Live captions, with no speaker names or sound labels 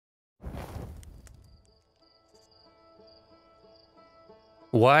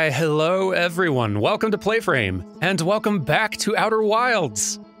Why, hello everyone, welcome to PlayFrame, and welcome back to Outer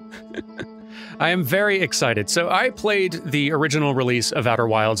Wilds! I am very excited. So I played the original release of Outer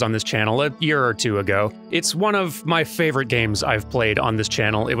Wilds on this channel a year or two ago. It's one of my favorite games I've played on this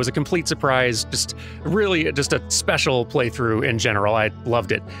channel. It was a complete surprise, really just a special playthrough in general. I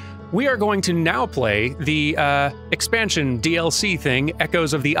loved it. We are going to now play the expansion DLC thing,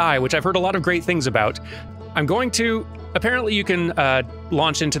 Echoes of the Eye, which I've heard a lot of great things about. I'm going to... Apparently you can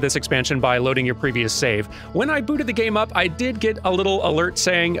launch into this expansion by loading your previous save. When I booted the game up, I did get a little alert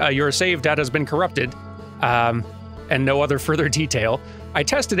saying your save data has been corrupted, and no other further detail. I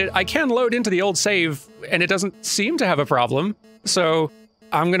tested it, I can load into the old save, and it doesn't seem to have a problem. So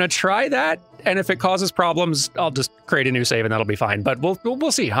I'm gonna try that, and if it causes problems, I'll just create a new save and that'll be fine. But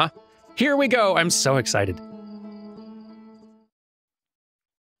we'll see, huh? Here we go, I'm so excited.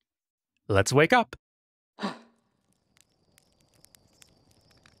 Let's wake up.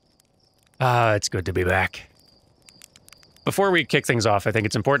 It's good to be back. Before we kick things off, I think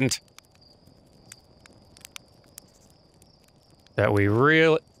it's important that we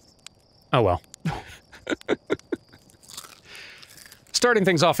really... Oh well. Starting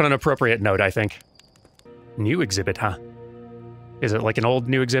things off on an appropriate note, I think. New exhibit, huh? Is it like an old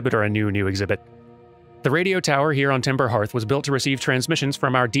new exhibit or a new exhibit? The radio tower here on Timber Hearth was built to receive transmissions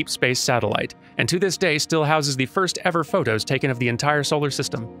from our deep space satellite, and to this day still houses the first ever photos taken of the entire solar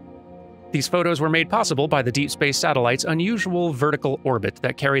system. These photos were made possible by the deep space satellite's unusual vertical orbit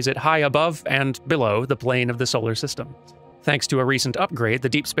that carries it high above and below the plane of the solar system. Thanks to a recent upgrade, the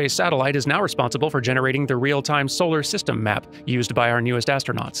deep space satellite is now responsible for generating the real-time solar system map used by our newest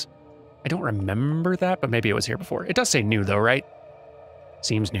astronauts. I don't remember that, but maybe it was here before. It does say new though, right?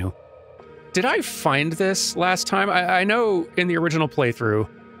 Seems new. Did I find this last time? I know in the original playthrough,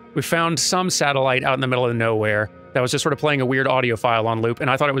 we found some satellite out in the middle of nowhere that was just sort of playing a weird audio file on loop, and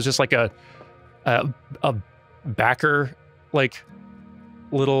I thought it was just like a backer, like,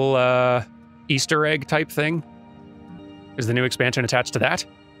 little Easter egg type thing. Is the new expansion attached to that?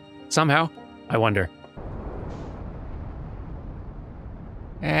 Somehow? I wonder.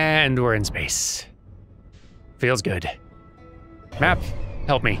 And we're in space. Feels good. Map,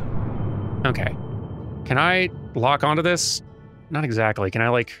 help me. Okay. Can I lock onto this? Not exactly. Can I,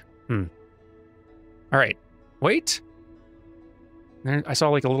 like... All right. Wait. There, I saw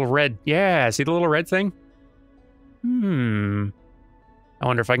like a little red... Yeah, see the little red thing? I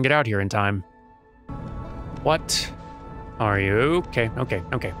wonder if I can get out here in time. What are you? Okay.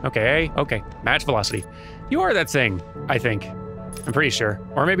 Match velocity. You are that thing, I think. I'm pretty sure.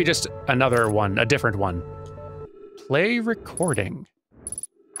 Or maybe just another one, a different one. Play recording.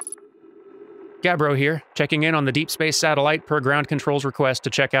 Gabbro here, checking in on the deep space satellite per ground control's request to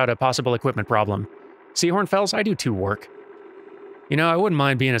check out a possible equipment problem. See, Hornfells, I do too work. You know, I wouldn't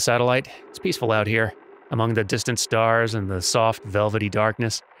mind being a satellite. It's peaceful out here, among the distant stars and the soft, velvety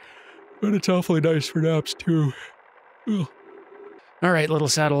darkness. But it's awfully nice for naps, too. Ugh. All right, little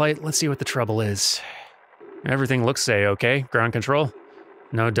satellite, let's see what the trouble is. Everything looks say-okay, ground control.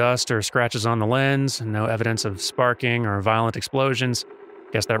 No dust or scratches on the lens, no evidence of sparking or violent explosions.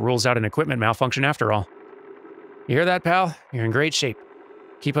 Guess that rules out an equipment malfunction after all. You hear that, pal? You're in great shape.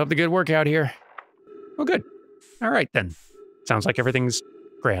 Keep up the good work out here. Oh, good. All right, then. Sounds like everything's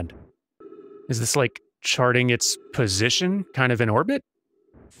grand. Is this, like, charting its position, kind of in orbit?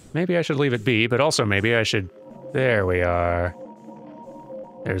 Maybe I should leave it be, but also maybe I should... There we are.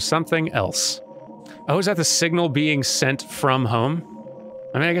 There's something else. Oh, is that the signal being sent from home?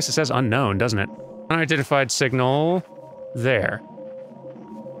 I mean, I guess it says unknown, doesn't it? Unidentified signal... There.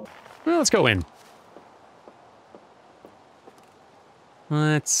 Well, let's go in.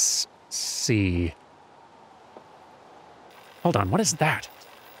 Let's see... Hold on, what is that?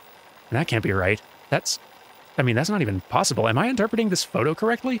 That can't be right. That's not even possible. Am I interpreting this photo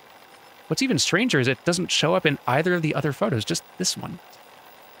correctly? What's even stranger is it doesn't show up in either of the other photos, just this one.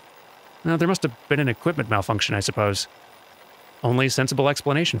 Well, there must have been an equipment malfunction, I suppose. Only sensible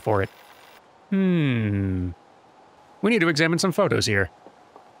explanation for it. We need to examine some photos here.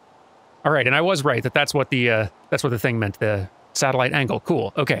 All right, and I was right that that's what the thing meant, the satellite angle.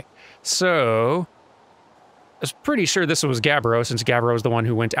 Cool, okay. So... I was pretty sure this was Gabbro, since Gabbro is the one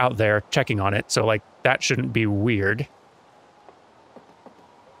who went out there checking on it, so, like, that shouldn't be weird.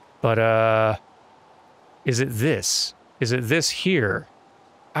 But, is it this? Is it this here?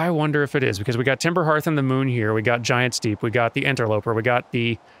 I wonder if it is, because we got Timber Hearth and the Moon here, we got Giant Steep, we got the Interloper, we got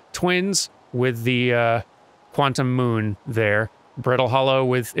the Twins with the, Quantum Moon there, Brittle Hollow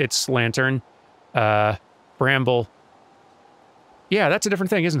with its lantern, Bramble. Yeah, that's a different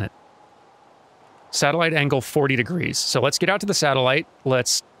thing, isn't it? Satellite angle 40 degrees. So let's get out to the satellite.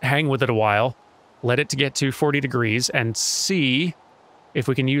 Let's hang with it a while. Let it to get to 40 degrees and see if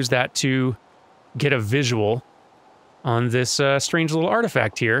we can use that to get a visual on this strange little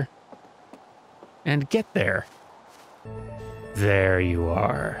artifact here. And get there. There you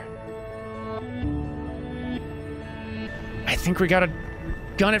are. I think we gotta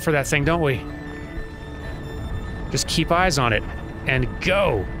gun it for that thing, don't we? Just keep eyes on it and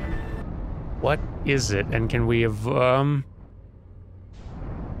go. What is it? And can we have, oh.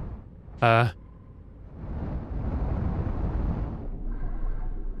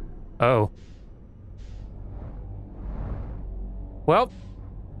 Well,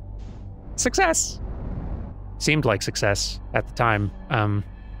 success. Seemed like success at the time.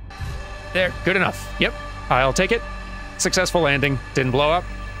 There, good enough. Yep, I'll take it. Successful landing. Didn't blow up.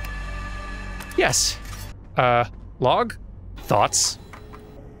 Yes. Log? Thoughts?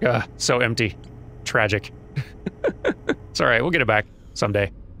 So empty. Tragic. It's all right, we'll get it back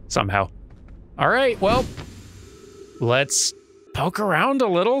someday. Somehow. All right, well, let's poke around a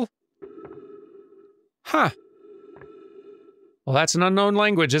little. Huh. Well, that's an unknown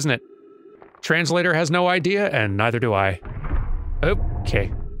language, isn't it? Translator has no idea, and neither do I.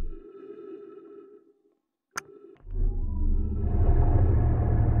 Okay.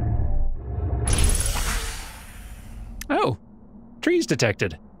 Oh, trees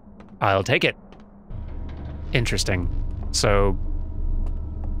detected. I'll take it. Interesting. So,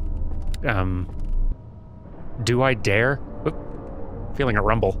 do I dare? Oop, feeling a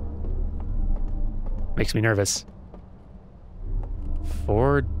rumble. Makes me nervous.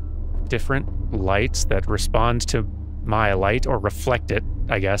 4 different lights that respond to my light, or reflect it,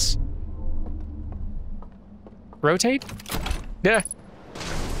 I guess. Rotate? Yeah.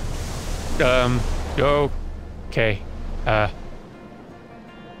 Okay.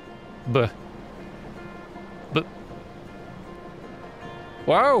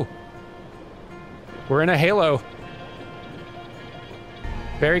 Whoa! We're in a halo.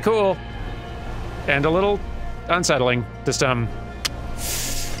 Very cool. And a little unsettling. Just,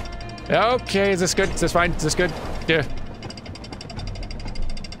 okay, is this good? Is this fine? Is this good? Yeah.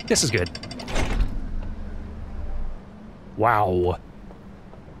 This is good. Wow.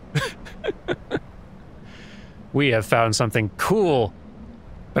 We have found something cool,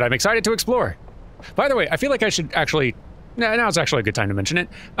 but I'm excited to explore. By the way, I feel like I should actually... Now it's actually a good time to mention it.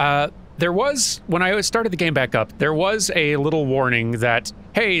 There was, when I started the game back up, there was a little warning that,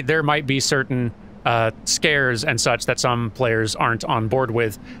 hey, there might be certain scares and such that some players aren't on board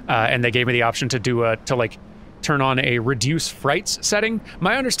with, and they gave me the option to do turn on a reduce frights setting.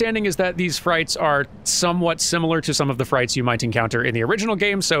 My understanding is that these frights are somewhat similar to some of the frights you might encounter in the original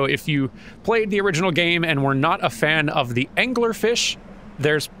game, so if you played the original game and were not a fan of the anglerfish,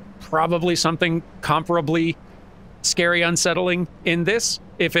 there's probably something comparably scary, unsettling in this.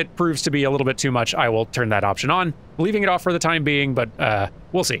 If it proves to be a little bit too much, I will turn that option on, leaving it off for the time being, but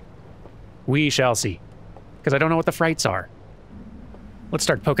we'll see. We shall see. Because I don't know what the frights are. Let's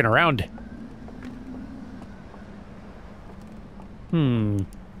start poking around.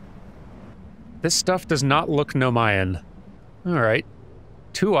 This stuff does not look Nomayan. Alright.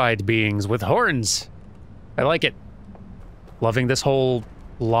 Two-eyed beings with horns. I like it. Loving this whole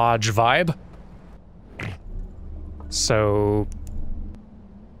lodge vibe. So...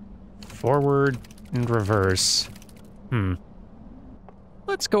 forward and reverse.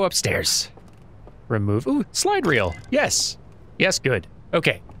 Let's go upstairs. Remove... Ooh, slide reel. Yes. Yes, good.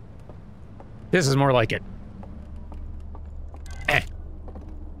 Okay. This is more like it.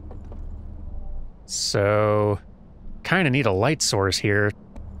 So... kinda need a light source here.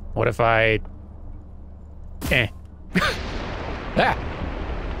 What if I... Ah!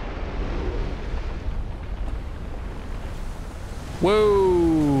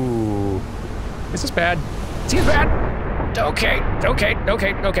 Whoa! Is this bad? Seems bad! Okay.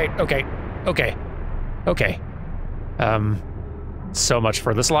 So much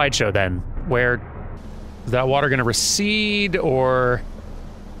for the slideshow then. Where... is that water gonna recede, or...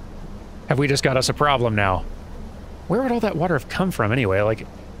 have we just got us a problem now? Where would all that water have come from anyway? Like,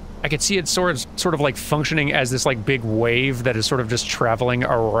 I could see it sort of like functioning as this like big wave that is sort of just traveling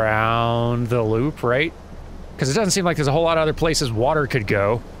around the loop, right? Because it doesn't seem like there's a whole lot of other places water could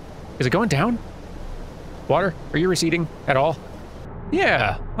go. Is it going down? Water, are you receding at all?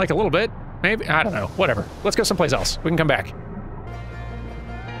 Yeah, like a little bit, maybe, I don't know, whatever. Let's go someplace else, we can come back.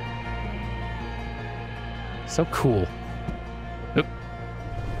 So cool. Oop.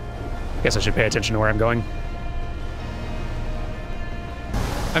 Guess I should pay attention to where I'm going.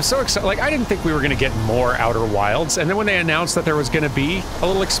 I'm so excited, like, I didn't think we were gonna get more Outer Wilds, and then when they announced that there was gonna be a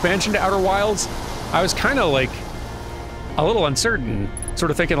little expansion to Outer Wilds, I was kind of like a little uncertain,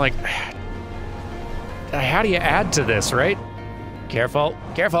 sort of thinking like, how do you add to this, right? Careful,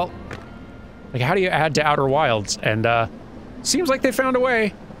 careful. Like, how do you add to Outer Wilds? And seems like they found a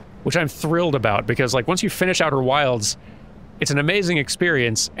way, which I'm thrilled about, because like once you finish Outer Wilds, it's an amazing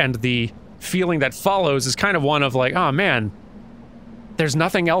experience, and the feeling that follows is kind of one of like, oh man, there's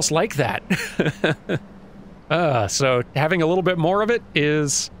nothing else like that. So having a little bit more of it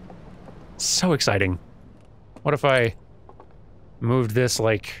is so exciting. What if I moved this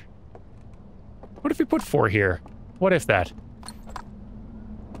like... What if we put 4 here? What if that?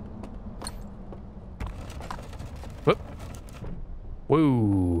 Whoop.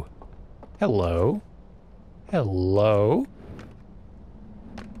 Woo. Hello. Hello.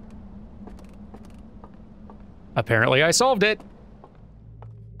 Apparently I solved it.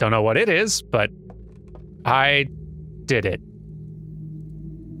 Don't know what it is, but I did it.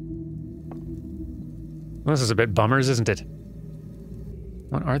 Well, this is a bit bummers, isn't it?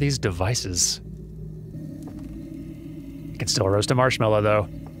 What are these devices? You can still roast a marshmallow, though.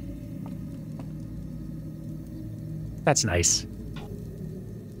 That's nice.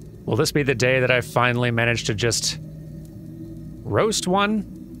 Will this be the day that I finally managed to just roast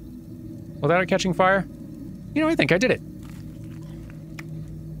one without it catching fire? You know, I think I did it.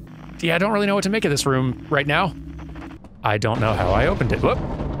 Yeah, I don't really know what to make of this room right now. I don't know how I opened it. Whoop.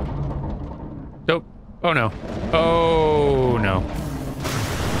 Oh, oh no. Oh no.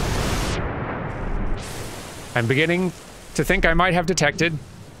 I'm beginning to think I might have detected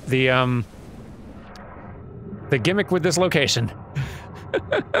the gimmick with this location.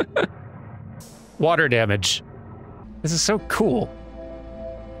 Water damage. This is so cool.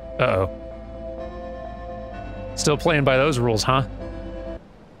 Uh-oh. Still playing by those rules, huh?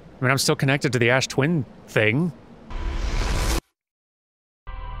 I mean, I'm still connected to the Ash Twin thing.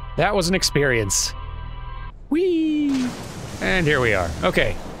 That was an experience. Whee! And here we are.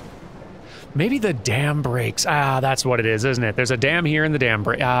 Okay. Maybe the dam breaks. Ah, that's what it is, isn't it? There's a dam here and the dam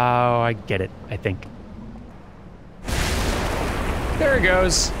break. Oh, I get it, I think. There it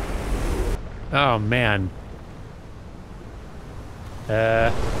goes. Oh, man.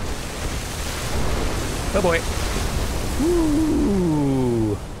 Oh boy.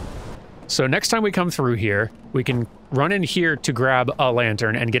 Ooh. So next time we come through here, we can run in here to grab a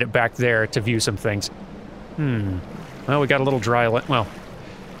lantern and get it back there to view some things. Well, we got a little dry land. Well,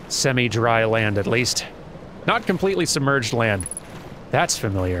 semi-dry land at least. Not completely submerged land. That's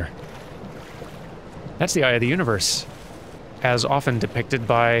familiar. That's the Eye of the Universe, as often depicted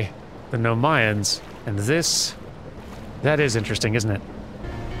by the Nomayans. And this... that is interesting, isn't it?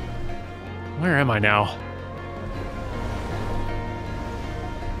 Where am I now?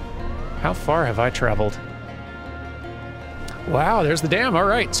 How far have I traveled? Wow, there's the dam. All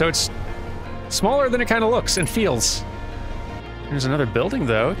right, so it's smaller than it kind of looks and feels. There's another building,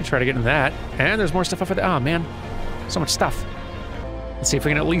 though. We can try to get in that. And there's more stuff up there. Oh, man. So much stuff. Let's see if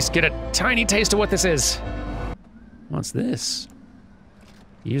we can at least get a tiny taste of what this is. What's this?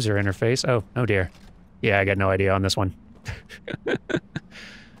 User interface. Oh dear. Yeah, I got no idea on this one.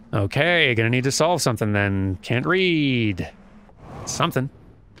 Okay, gonna need to solve something then. Can't read. Something.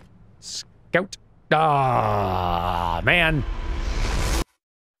 Scout. Ah, man.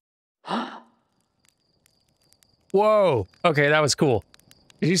 Whoa. Okay, that was cool.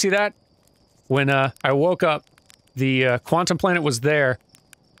 Did you see that? When I woke up, the quantum planet was there.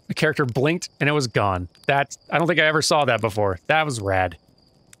 The character blinked and it was gone. I don't think I ever saw that before. That was rad.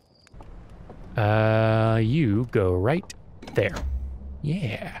 You go right there.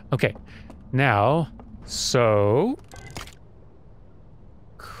 Yeah. Okay. Now, so...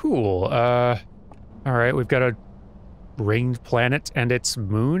 cool. All right, we've got a ringed planet and its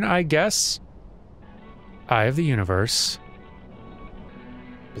moon, I guess? Eye of the Universe.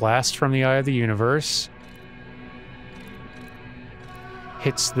 Blast from the Eye of the Universe.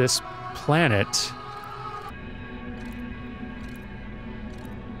 Hits this planet.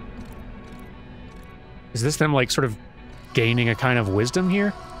 Is this them, like, sort of gaining a kind of wisdom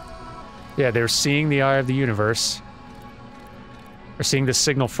here? Yeah, they're seeing the Eye of the Universe. They're seeing the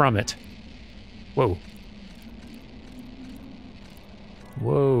signal from it. Whoa.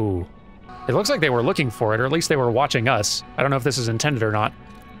 Whoa. It looks like they were looking for it, or at least they were watching us. I don't know if this is intended or not.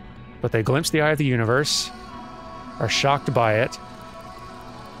 But they glimpse the Eye of the Universe, are shocked by it.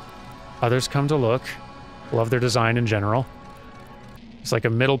 Others come to look. Love their design in general. It's like a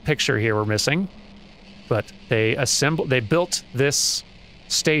middle picture here we're missing. But they built this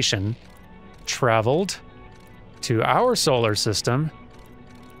station, traveled to our solar system,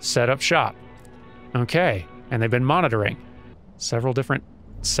 set up shop. Okay, and they've been monitoring several different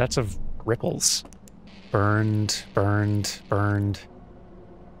sets of ripples. burned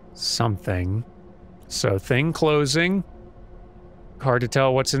something. So thing closing. Hard to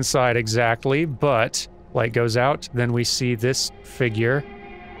tell what's inside exactly, but light goes out. Then we see this figure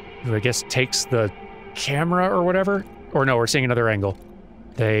who I guess takes the camera or whatever. Or no, we're seeing another angle.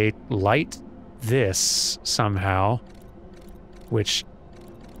 They light this somehow, which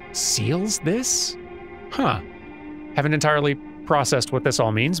seals this? Huh. Haven't entirely processed what this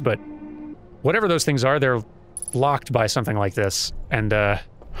all means, but whatever those things are, they're locked by something like this. And,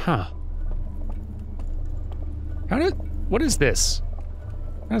 huh. What is this?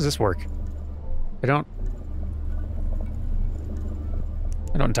 How does this work? I don't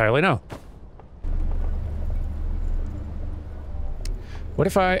entirely know. What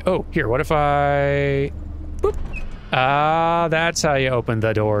if I, oh, here, what if I, boop. Ah, that's how you open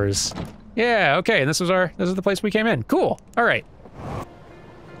the doors. Yeah, okay, and this is the place we came in. Cool, all right.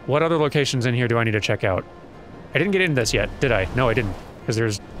 What other locations in here do I need to check out? I didn't get into this yet, did I? No, I didn't, because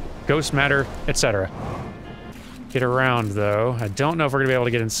there's ghost matter, etc. Get around, though. I don't know if we're gonna be able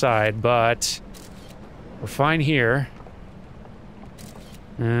to get inside, but we're fine here.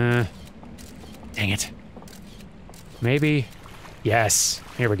 Dang it. Maybe. Yes,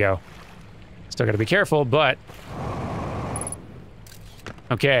 here we go. Still gotta be careful, but...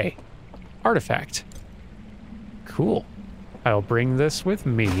 Okay. Artifact. Cool. I'll bring this with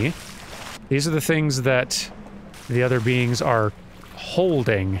me. These are the things that the other beings are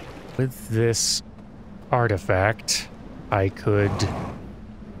holding. With this artifact, I could...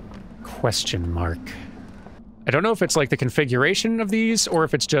 question mark. I don't know if it's like the configuration of these, or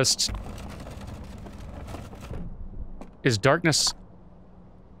if it's just... Is darkness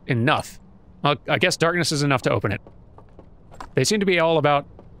enough? Well, I guess darkness is enough to open it. They seem to be all about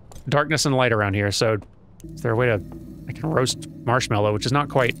darkness and light around here, so is there a way to... I can roast marshmallow, which is not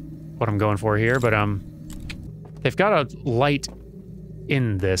quite what I'm going for here, but they've got a light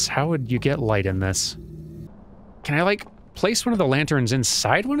in this. How would you get light in this? Can I, like, place one of the lanterns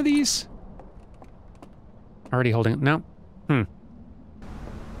inside one of these? Already holding it? No.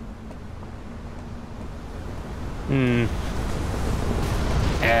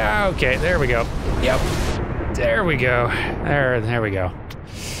 Yeah, okay, there we go. Yep. There we go. There we go.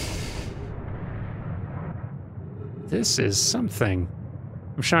 This is something.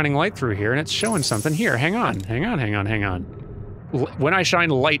 I'm shining light through here, and it's showing something here. Hang on. When I shine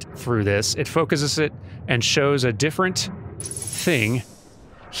light through this, it focuses it and shows a different thing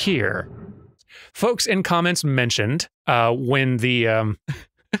here. Folks in comments mentioned when the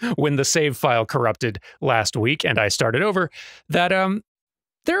when the save file corrupted last week and I started over, that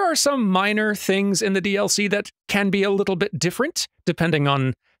there are some minor things in the DLC that can be a little bit different depending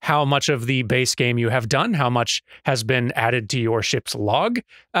on how much of the base game you have done, how much has been added to your ship's log,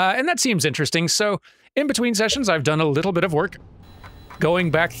 and that seems interesting. So in between sessions, I've done a little bit of work going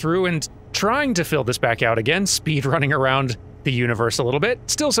back through and trying to fill this back out again, speed running around the universe a little bit.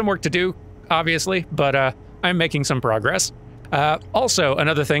 Still some work to do, obviously, but I'm making some progress. Also,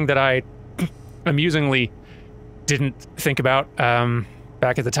 another thing that I amusingly didn't think about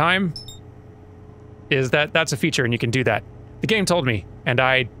back at the time is that that's a feature and you can do that. The game told me, and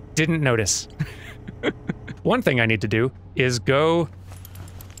I didn't notice. One thing I need to do is go...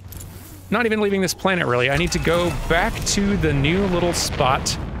 Not even leaving this planet, really. I need to go back to the new little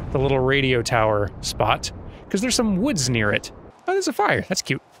spot, the little radio tower spot, because there's some woods near it. Oh, there's a fire. That's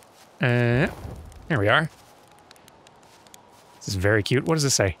cute. There we are. This is very cute. What does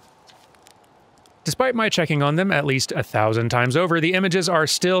this say? Despite my checking on them at least 1,000 times over, the images are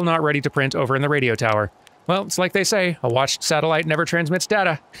still not ready to print over in the radio tower. Well, it's like they say, a watched satellite never transmits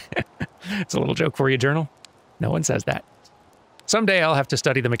data. It's a little joke for you, Journal. No one says that. Someday I'll have to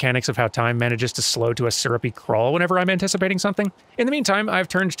study the mechanics of how time manages to slow to a syrupy crawl whenever I'm anticipating something. In the meantime, I've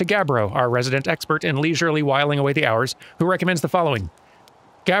turned to Gabbro, our resident expert in leisurely whiling away the hours, who recommends the following.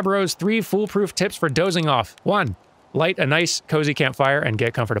 Gabbro's 3 foolproof tips for dozing off. 1. Light a nice, cozy campfire and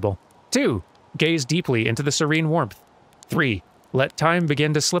get comfortable. 2. Gaze deeply into the serene warmth. 3. Let time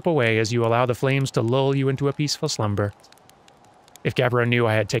begin to slip away as you allow the flames to lull you into a peaceful slumber. If Gabbro knew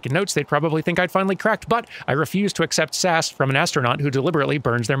I had taken notes, they'd probably think I'd finally cracked, but I refuse to accept sass from an astronaut who deliberately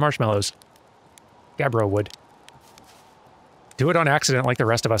burns their marshmallows. Gabbro would. Do it on accident like the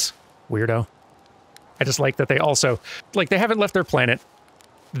rest of us, weirdo. I just like that they also... Like, they haven't left their planet.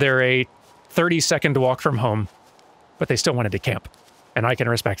 They're a 30-second walk from home, but they still wanted to camp, and I can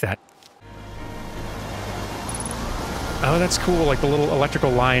respect that. Oh, that's cool, like the little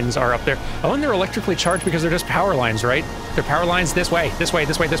electrical lines are up there. Oh, and they're electrically charged because they're just power lines, right? They're power lines this way, this way,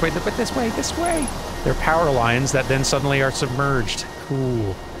 this way, this way, but this way, this way. They're power lines that then suddenly are submerged.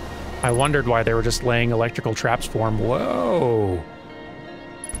 Cool. I wondered why they were just laying electrical traps for him. Whoa.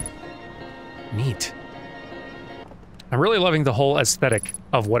 Neat. I'm really loving the whole aesthetic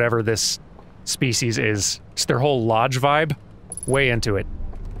of whatever this species is. Just their whole lodge vibe. Way into it.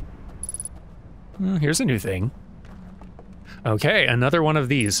 Here's a new thing. Okay, another one of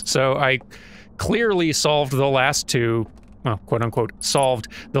these. So I clearly solved the last two, well, quote-unquote, solved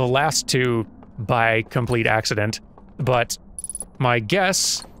the last two by complete accident. But my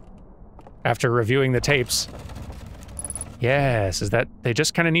guess, after reviewing the tapes, yes, is that they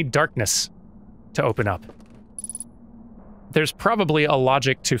just kind of need darkness to open up. There's probably a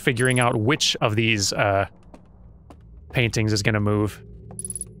logic to figuring out which of these paintings is going to move.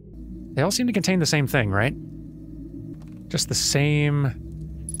 They all seem to contain the same thing, right? Just the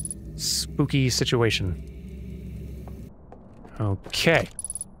same spooky situation. Okay.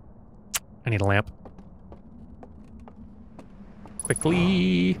 I need a lamp.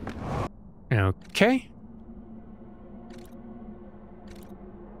 Quickly. Okay.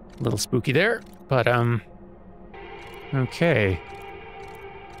 A little spooky there, but okay.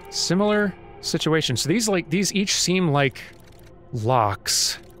 Similar situation. So these each seem like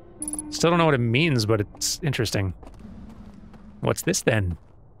locks. Still don't know what it means, but it's interesting. What's this then?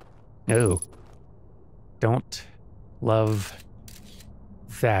 Oh. Don't love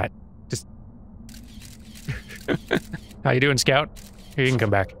that. Just... How you doing, Scout? Here, you can come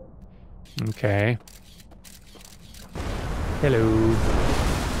back. Okay. Hello.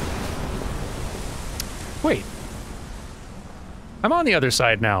 Wait. I'm on the other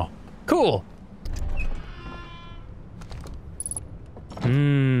side now. Cool.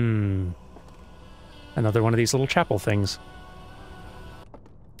 Another one of these little chapel things.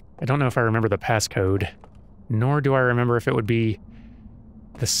 I don't know if I remember the passcode, nor do I remember if it would be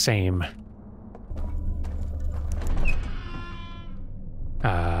the same.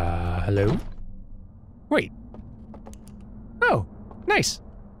 Hello? Wait. Oh, nice.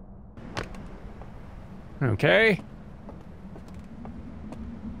 Okay.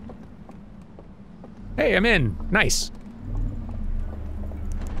 Hey, I'm in. Nice.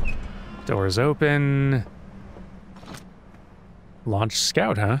 Doors open. Launch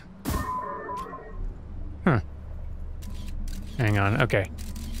Scout, huh? Huh. Hang on, okay.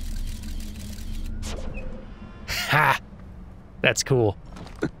 Ha! That's cool.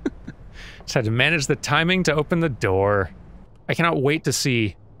 Just had to manage the timing to open the door. I cannot wait to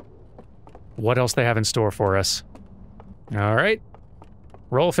see what else they have in store for us. All right.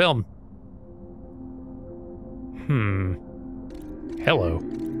 Roll film. Hello.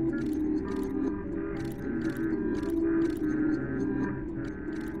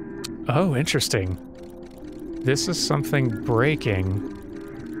 Oh, interesting. This is something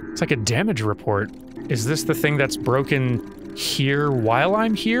breaking. It's like a damage report. Is this the thing that's broken here while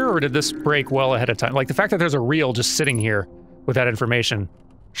I'm here, or did this break well ahead of time? Like, the fact that there's a reel just sitting here with that information,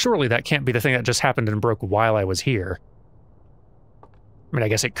 surely that can't be the thing that just happened and broke while I was here. I mean, I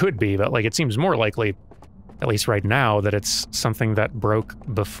guess it could be, but, like, it seems more likely, at least right now, that it's something that broke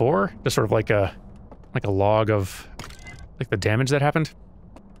before. Just sort of like a log of, like, the damage that happened.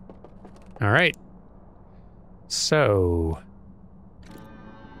 All right. So...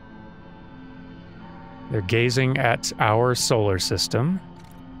 they're gazing at our solar system.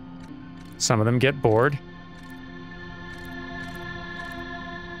 Some of them get bored.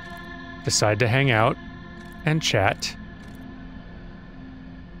 Decide to hang out and chat.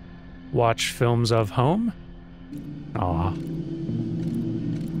 Watch films of home. Aw.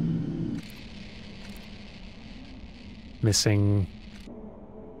 Missing.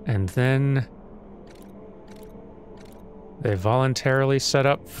 And then they voluntarily set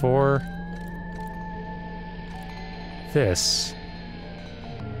up for this.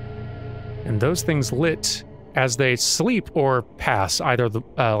 And those things lit as they sleep or pass, either the,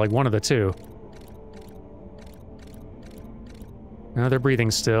 like one of the two. Now they're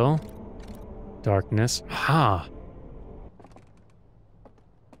breathing still. Darkness. Huh.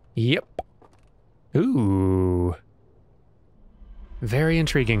 Yep. Ooh. Very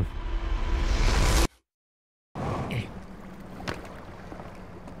intriguing.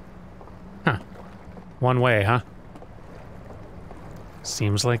 Huh. One way, huh?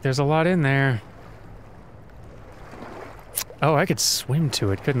 Seems like there's a lot in there. Oh, I could swim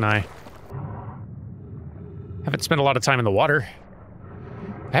to it, couldn't I? Haven't spent a lot of time in the water.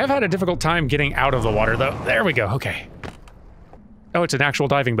 I have had a difficult time getting out of the water, though. There we go, okay. Oh, it's an actual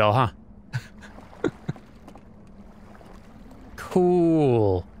diving bell, huh?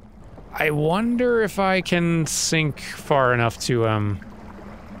 Cool. I wonder if I can sink far enough to,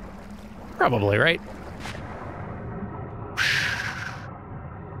 probably, right?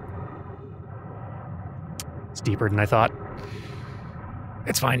 It's deeper than I thought.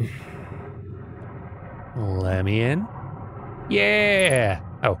 It's fine. Let me in. Yeah!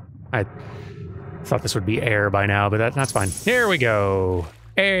 Oh, I thought this would be air by now, but that's fine. Here we go.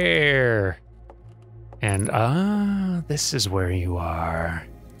 Air! And, this is where you are.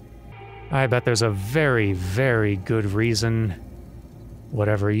 I bet there's a very, very good reason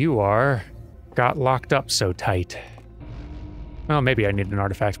whatever you are got locked up so tight. Well, maybe I need an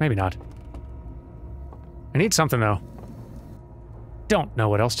artifact, maybe not. I need something, though. Don't know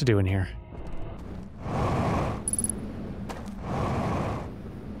what else to do in here.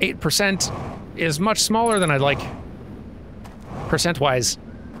 8% is much smaller than I'd like. Percent-wise.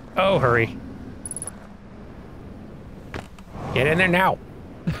 Oh, hurry. Get in there now.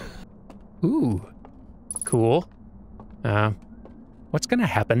 Ooh. Cool. What's gonna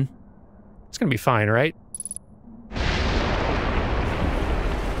happen? It's gonna be fine, right?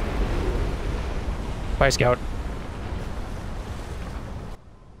 Bye, Scout.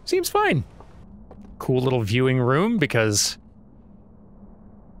 Seems fine. Cool little viewing room because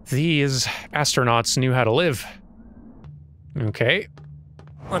these astronauts knew how to live. Okay.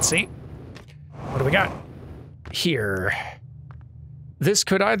 Let's see. What do we got here? This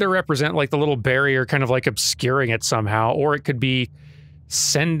could either represent like the little barrier kind of like obscuring it somehow, or it could be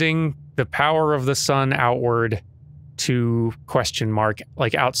sending the power of the sun outward to question mark,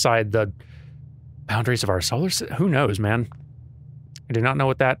 like outside the boundaries of our solar system. Who knows, man? I do not know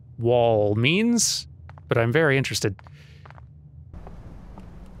what that wall means, but I'm very interested.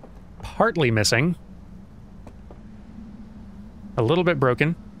 Partly missing. A little bit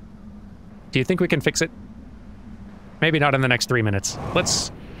broken. Do you think we can fix it? Maybe not in the next 3 minutes.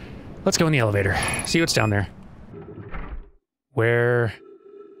 Let's go in the elevator. See what's down there. Where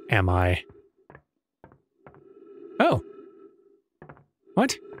am I? Oh.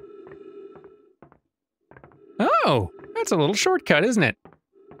 What? Oh, that's a little shortcut, isn't it?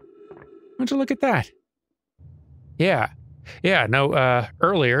 Why don't you look at that? Yeah. Yeah, no,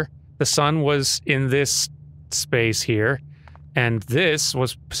 earlier, the sun was in this space here, and this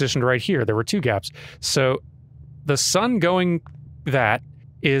was positioned right here. There were two gaps. So the sun going that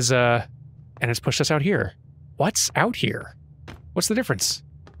is, and it's pushed us out here. What's out here? What's the difference?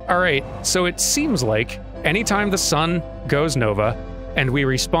 All right, so it seems like anytime the sun goes nova and we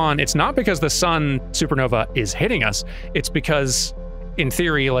respawn, it's not because the sun supernova is hitting us. It's because, in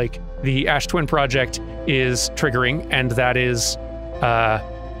theory, like, the Ash Twin Project is triggering, and that is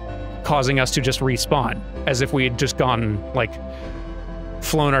causing us to just respawn, as if we had just gone, like,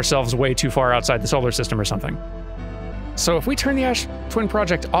 flown ourselves way too far outside the solar system or something. So if we turn the Ash Twin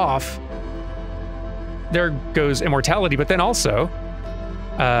Project off, there goes immortality, but then also,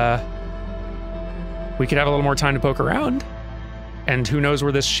 we could have a little more time to poke around, and who knows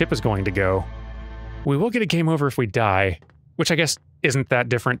where this ship is going to go. We will get a game over if we die, which I guess isn't that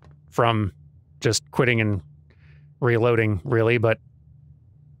different from just quitting and reloading, really, but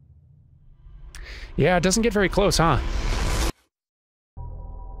yeah, it doesn't get very close, huh?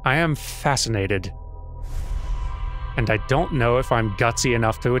 I am fascinated. And I don't know if I'm gutsy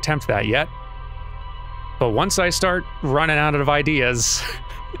enough to attempt that yet. But once I start running out of ideas,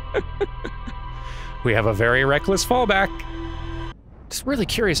 we have a very reckless fallback. Just really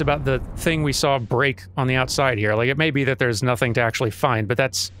curious about the thing we saw break on the outside here. Like, it may be that there's nothing to actually find, but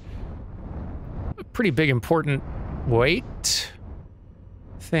that's a pretty big, important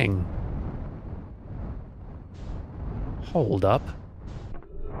thing. Hold up.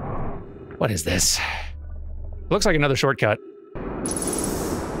 What is this? Looks like another shortcut.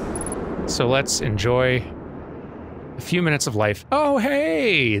 So let's enjoy a few minutes of life. Oh,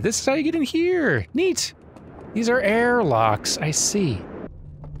 hey! This is how you get in here! Neat! These are airlocks, I see.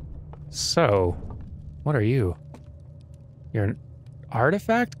 So, what are you? You're an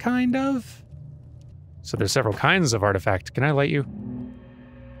artifact, kind of? So there's several kinds of artifact. Can I light you?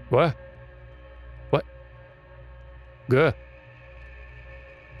 What? What? Good.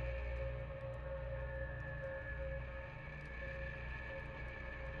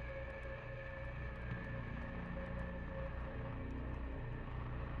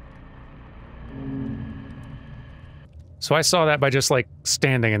 So I saw that by just, like,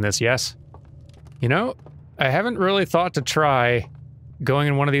 standing in this, yes? You know, I haven't really thought to try going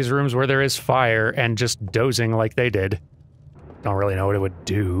in one of these rooms where there is fire and just dozing like they did. Don't really know what it would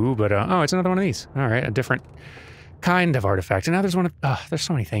do, but, oh, it's another one of these. All right, a different kind of artifact. And now there's one of, there's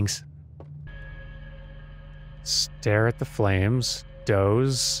so many things. Stare at the flames,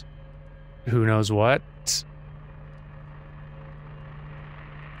 doze, who knows what.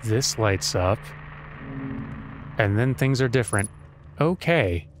 This lights up. And then things are different.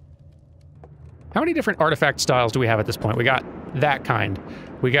 Okay. How many different artifact styles do we have at this point? We got that kind.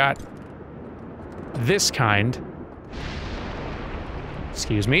 We got this kind.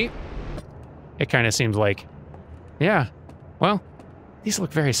 Excuse me. It kind of seems like... Yeah. Well, these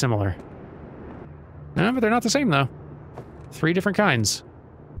look very similar. No, but they're not the same, though. 3 different kinds.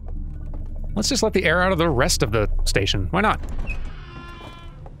 Let's just let the air out of the rest of the station. Why not?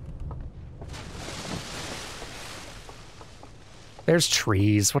 There's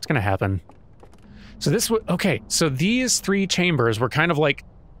trees. What's going to happen? So this would... Okay, so these 3 chambers were kind of like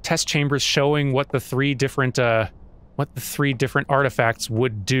test chambers showing what the 3 different artifacts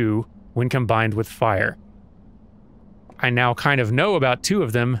would do when combined with fire. I now kind of know about 2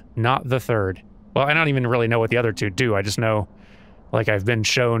 of them, not the 3rd. Well, I don't even really know what the other 2 do. I just know, like, I've been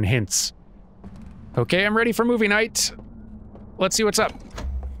shown hints. Okay, I'm ready for movie night. Let's see what's up.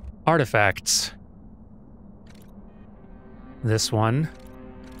 Artifacts. This one,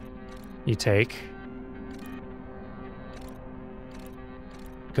 you take.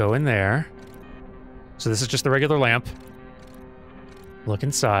 Go in there. So this is just the regular lamp. Look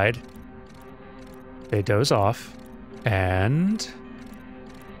inside. They doze off. And...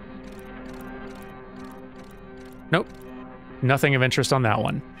 Nope. Nothing of interest on that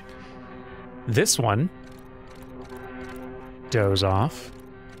one. This one... doze off.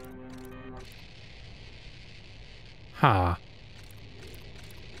 Huh.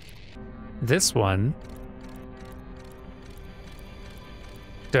 This one...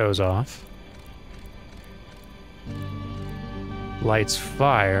 doze off. Lights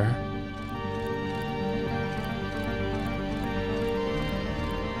fire.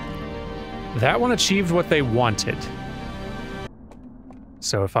 That one achieved what they wanted.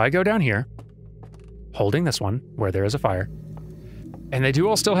 So if I go down here, holding this one, where there is a fire, and they do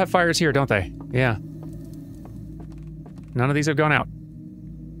all still have fires here, don't they? Yeah. None of these have gone out.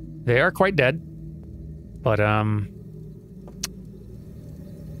 They are quite dead, but,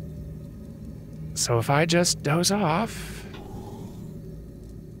 so if I just doze off...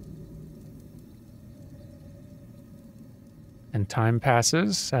 and time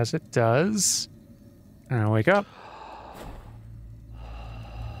passes, as it does, and I wake up.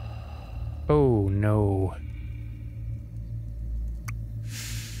 Oh, no.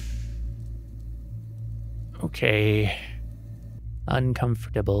 Okay.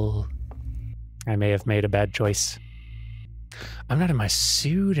 Uncomfortable. I may have made a bad choice. I'm not in my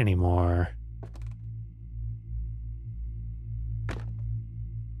suit anymore.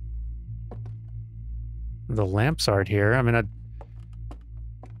 The lamps aren't here. I'm in a...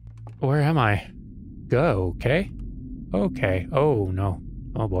 Where am I? Go, okay? Okay. Oh, no.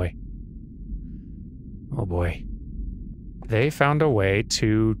 Oh, boy. Oh, boy. They found a way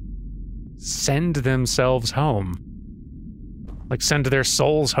to send themselves home. Like, send their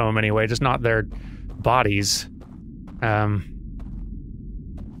souls home anyway, just not their bodies. I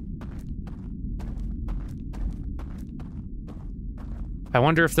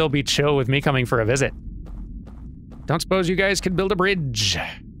wonder if they'll be chill with me coming for a visit. Don't suppose you guys could build a bridge?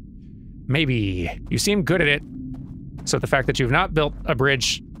 Maybe. You seem good at it. So the fact that you've not built a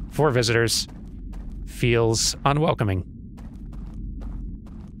bridge for visitors feels unwelcoming.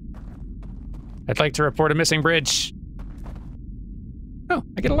 I'd like to report a missing bridge. Oh,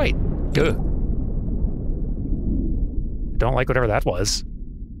 I get a light. Good. I don't like whatever that was.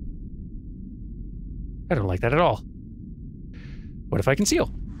 I don't like that at all. What if I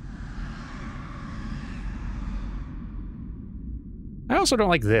conceal? I also don't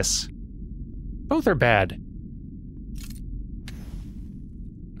like this. Both are bad.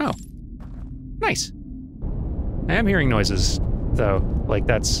 Oh. Nice. I am hearing noises, though. Like,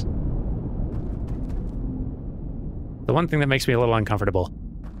 that's... the one thing that makes me a little uncomfortable.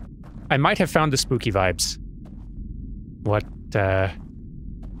 I might have found the spooky vibes. What,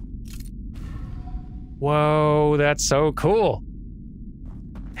 Whoa, that's so cool.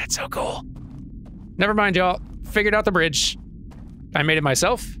 That's so cool. Never mind, y'all. Figured out the bridge. I made it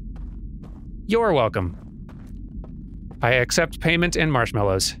myself. You're welcome. I accept payment in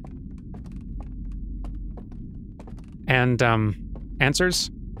marshmallows. And, answers?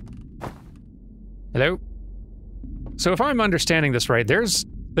 Hello? So if I'm understanding this right, there's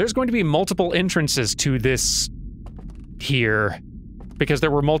going to be multiple entrances to this here, because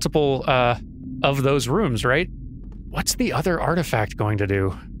there were multiple, of those rooms, right? What's the other artifact going to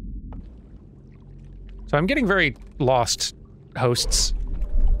do? So I'm getting very lost, hosts.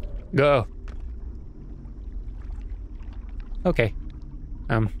 Go. Okay.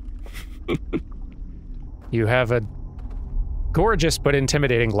 You have a gorgeous but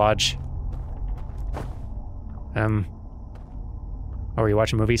intimidating lodge. Oh, are you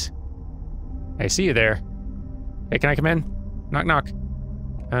watching movies? I see you there. Hey, can I come in? Knock, knock.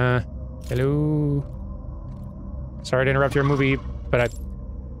 Hello? Sorry to interrupt your movie, but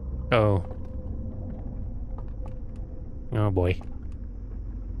oh. Oh boy.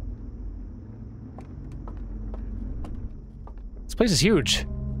 This place is huge.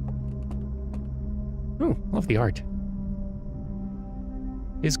 Ooh, love the art.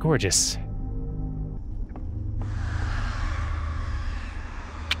 It's gorgeous.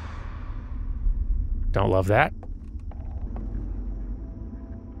 Don't love that.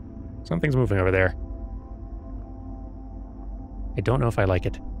 Something's moving over there. I don't know if I like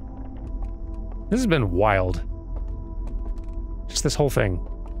it. This has been wild. Just this whole thing.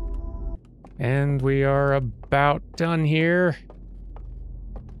 And we are about done here.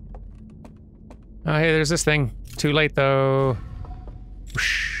 Oh, hey, there's this thing. Too late, though.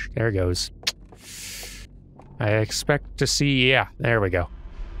 Whoosh, there it goes. I expect to see... Yeah, there we go.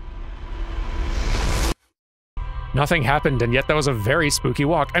 Nothing happened, and yet that was a very spooky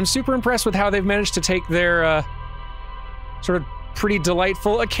walk. I'm super impressed with how they've managed to take their, sort of pretty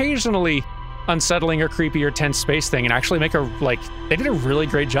delightful, occasionally unsettling or creepy or tense space thing and actually make a, like, they did a really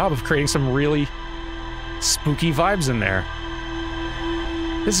great job of creating some really spooky vibes in there.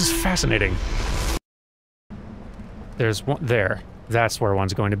 This is fascinating. There's one there. That's where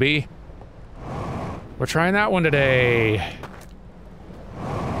one's going to be. We're trying that one today.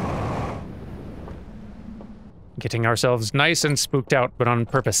 Getting ourselves nice and spooked out, but on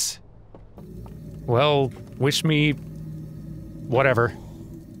purpose. Well, wish me... whatever.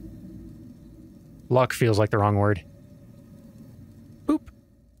 Luck feels like the wrong word. Boop.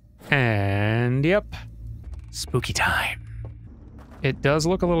 And yep. Spooky time. It does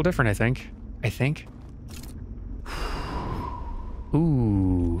look a little different, I think.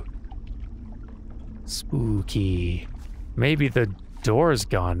 Ooh. Spooky. Maybe the door's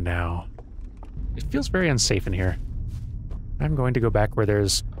gone now. It feels very unsafe in here. I'm going to go back where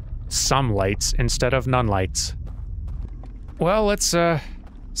there's some lights instead of none lights. Well, let's,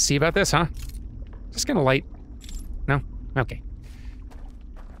 see about this, huh? Just gonna light... No? Okay.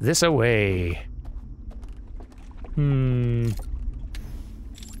 This away.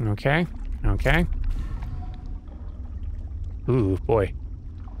 Okay. Okay. Ooh, boy.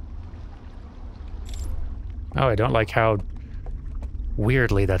 Oh, I don't like how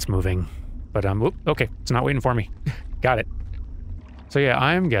weirdly that's moving. But, whoop, okay, it's not waiting for me. Got it. So yeah,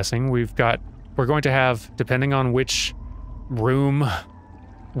 I'm guessing we're going to have, depending on which room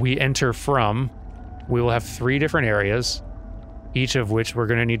we enter from, we will have 3 different areas, each of which we're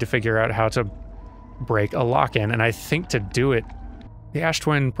going to need to figure out how to break a lock in. And I think to do it, the Ash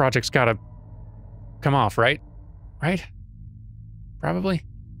Twin project's got to come off, right? Right? Probably?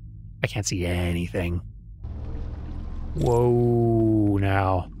 I can't see anything. Whoa,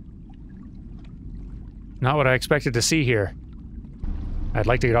 now. Not what I expected to see here. I'd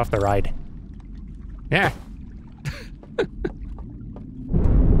like to get off the ride. Yeah.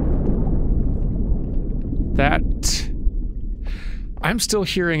 That... I'm still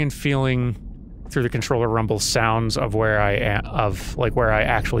hearing and feeling through the controller rumble sounds of where I am, where I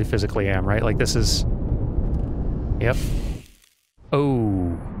actually physically am, right? Like this is... Yep.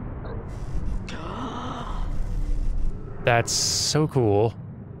 Oh. That's so cool.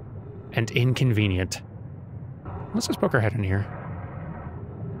 And inconvenient. Let's just poke our head in here.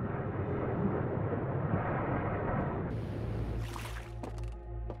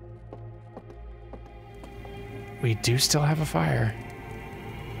 We do still have a fire.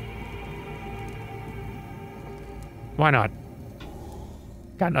 Why not?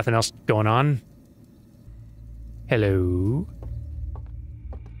 Got nothing else going on. Hello?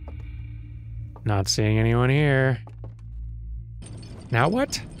 Not seeing anyone here. Now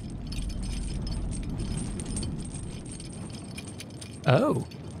what? Oh,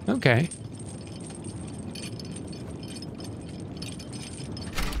 okay.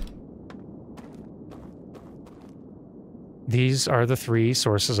 These are the 3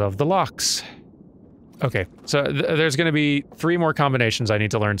 sources of the locks. Okay, so there's going to be 3 more combinations I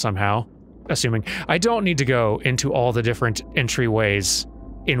need to learn somehow, assuming. I don't need to go into all the different entryways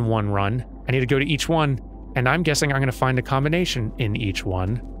in one run. I need to go to each one, and I'm guessing I'm going to find a combination in each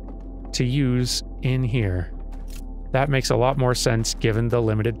one to use in here. That makes a lot more sense given the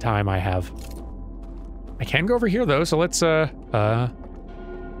limited time I have. I can go over here though, so let's, no?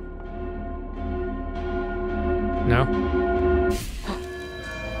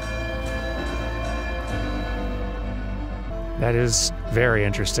 That is very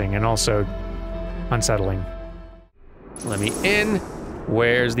interesting and also unsettling. Let me in.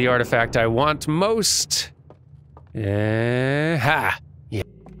 Where's the artifact I want most? Ha! Yeah.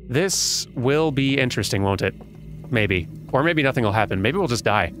 This will be interesting, won't it? Maybe. Or maybe nothing will happen. Maybe we'll just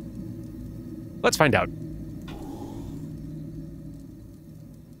die. Let's find out.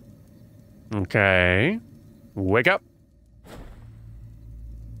 Okay. Wake up.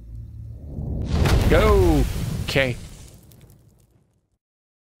 Go. Okay.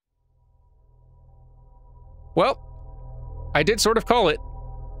 Well, I did sort of call it.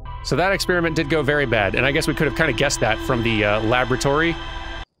 So that experiment did go very bad, and I guess we could have kind of guessed that from the laboratory.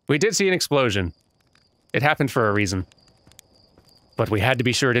 We did see an explosion. It happened for a reason. But we had to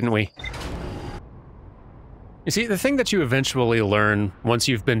be sure, didn't we? You see, the thing that you eventually learn once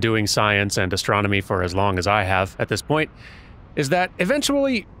you've been doing science and astronomy for as long as I have at this point, is that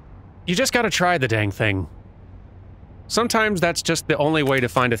eventually, you just gotta try the dang thing. Sometimes that's just the only way to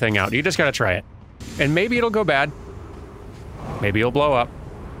find a thing out. You just gotta try it. And maybe it'll go bad. Maybe it'll blow up.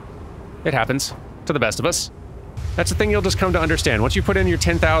 It happens to the best of us. That's the thing you'll just come to understand. Once you put in your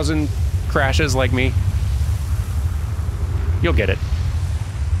 10,000 crashes like me, you'll get it.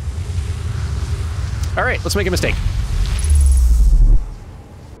 All right, let's make a mistake.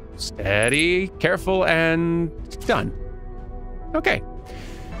 Steady, careful, and done. Okay.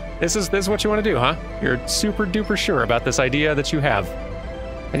 This is what you want to do, huh? You're super duper sure about this idea that you have.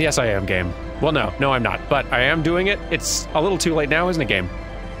 And yes, I am, game. Well, no, I'm not. But I am doing it. It's a little too late now, isn't it, game?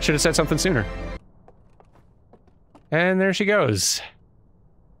 Should have said something sooner. And there she goes.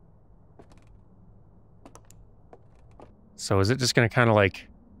 So is it just gonna kind of like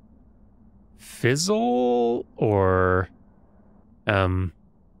fizzle, or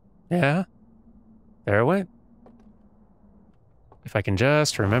yeah, there it went. If I can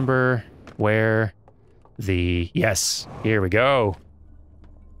just remember where the, yes, here we go.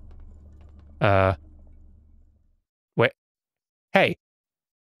 Wait, hey.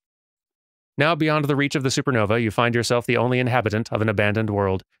 Now beyond the reach of the supernova, you find yourself the only inhabitant of an abandoned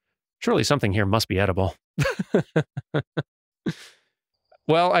world. Surely something here must be edible.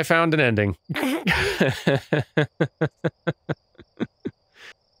 Well, I found an ending.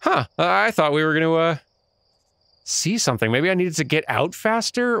 Huh, I thought we were going to, see something. Maybe I needed to get out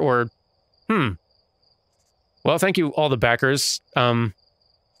faster, or... Well, thank you, all the backers. I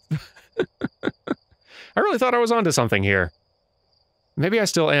really thought I was onto something here. Maybe I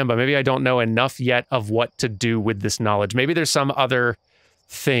still am, but maybe I don't know enough yet of what to do with this knowledge. Maybe there's some other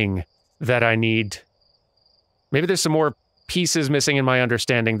thing that I need. Maybe there's some more pieces missing in my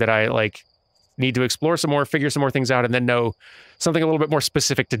understanding that I, like, need to explore some more, figure some more things out, and then know something a little bit more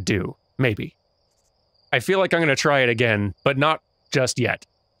specific to do. Maybe. I feel like I'm going to try it again, but not just yet,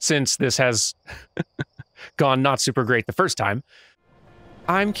 since this has gone not super great the first time.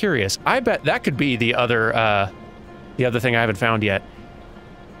 I'm curious. I bet that could be the other thing I haven't found yet.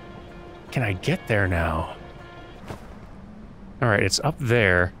 Can I get there now? All right, it's up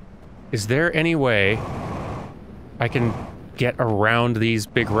there. Is there any way I can get around these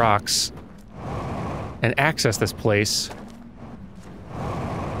big rocks and access this place?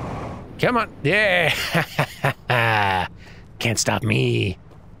 Come on. Yeah. Can't stop me.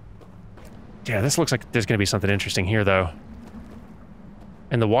 Yeah, this looks like there's going to be something interesting here, though.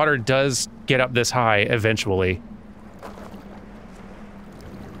 And the water does get up this high eventually.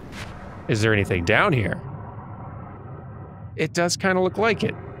 Is there anything down here? It does kind of look like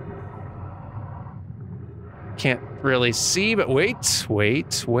it. Can't really see, but wait.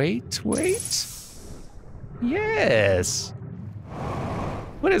 Yes.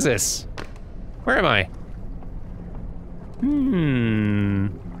 What is this? Where am I?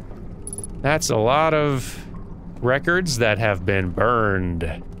 That's a lot of records that have been burned.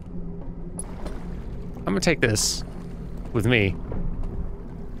 I'm gonna take this with me.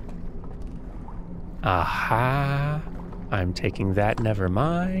 Aha. I'm taking that, never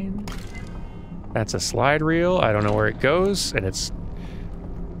mind. That's a slide reel. I don't know where it goes, and it's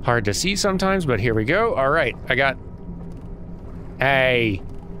hard to see sometimes, but here we go. All right, I got... Hey.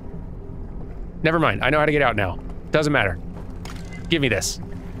 Never mind, I know how to get out now. Doesn't matter. Give me this.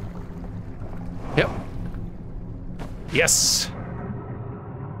 Yep. Yes.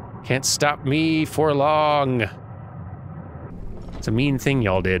 Can't stop me for long. It's a mean thing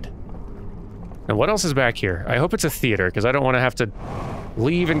y'all did. And what else is back here? I hope it's a theater, because I don't want to have to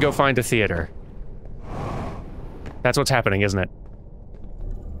leave and go find a theater. That's what's happening, isn't it?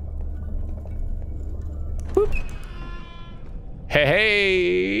 Boop.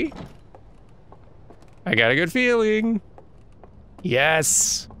 Hey! I got a good feeling.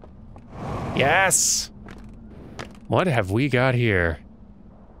 Yes! Yes! What have we got here?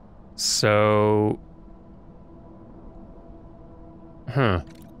 So...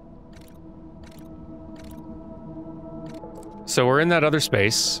 So we're in that other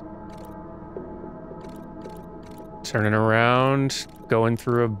space. Turning around, going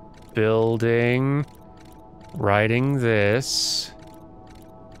through a building, riding this.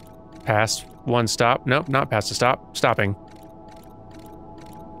 Past one stop. Nope, not past a stop. Stopping.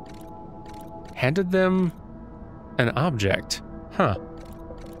 Handed them an object. Huh.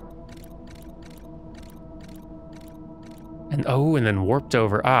 And oh, and then warped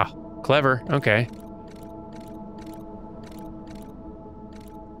over. Ah, clever. Okay.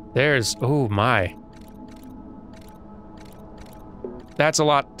 There's, oh my. That's a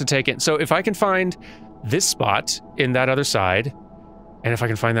lot to take in. So if I can find this spot in that other side, and if I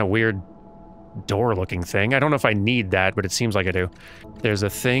can find that weird door-looking thing, I don't know if I need that, but it seems like I do. There's a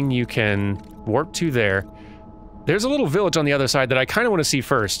thing you can warp to there. There's a little village on the other side that I kind of want to see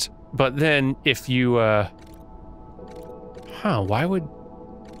first, but then if you, why would...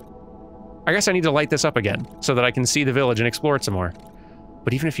 I guess I need to light this up again, so that I can see the village and explore it some more.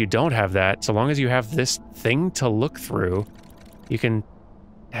 But even if you don't have that, so long as you have this thing to look through, you can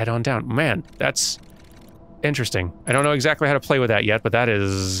head on down. Man, that's interesting. I don't know exactly how to play with that yet, but that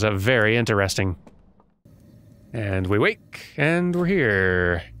is very interesting. And we wake, and we're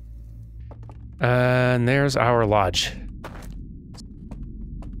here. And there's our lodge.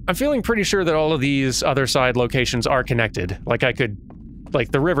 I'm feeling pretty sure that all of these other side locations are connected. Like I could,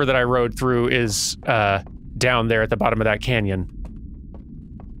 like the river that I rode through is down there at the bottom of that canyon.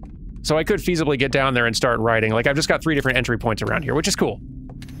 So I could feasibly get down there and start riding. Like I've just got 3 different entry points around here, which is cool.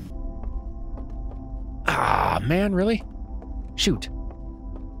 Ah, man, really? Shoot.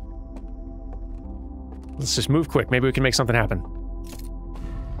 Let's just move quick. Maybe we can make something happen.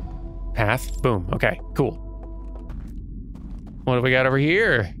 Path. Boom. Okay, cool. What do we got over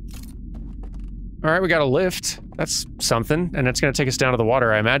here? All right, we got a lift. That's something, and it's going to take us down to the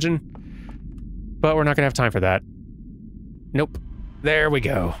water, I imagine. But we're not going to have time for that. Nope. There we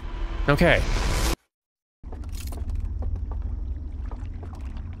go. Okay.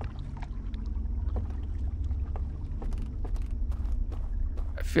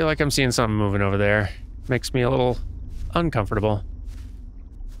 I feel like I'm seeing something moving over there. Makes me a little uncomfortable.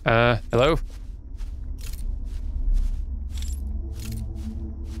 Hello?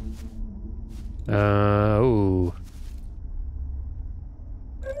 Ooh.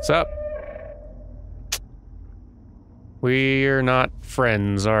 What's up? We're not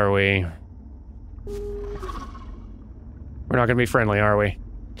friends, are we? We're not gonna be friendly, are we?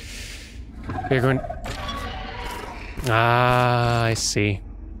 You're going... Ah, I see.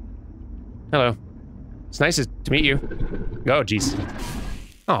 Hello. It's nice to meet you. Oh, jeez.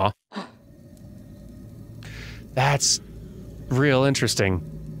 Aw. That's real interesting.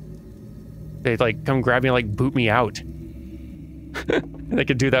 They, like, come grab me and, like, boot me out. They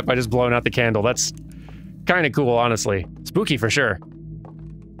could do that by just blowing out the candle. That's kind of cool, honestly. Spooky for sure.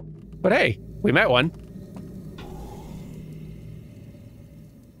 But hey, we met one.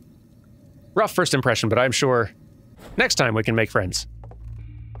 Rough first impression, but I'm sure next time we can make friends.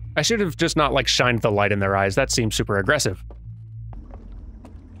 I should have just not, like, shined the light in their eyes. That seems super aggressive.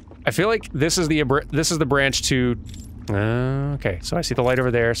 I feel like this is the branch to... okay, so I see the light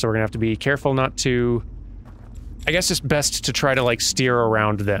over there, so we're gonna have to be careful not to... I guess it's best to try to, like, steer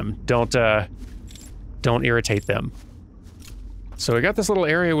around them. Don't irritate them. So we got this little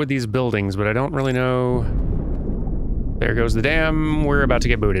area with these buildings, but I don't really know... There goes the dam. We're about to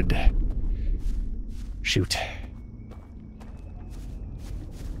get booted. Shoot.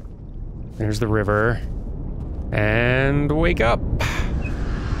 There's the river. And wake up.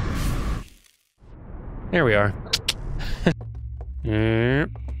 There we are.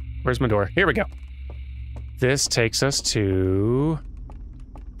 Where's my door? Here we go. This takes us to...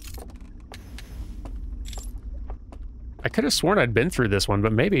 I could have sworn I'd been through this one,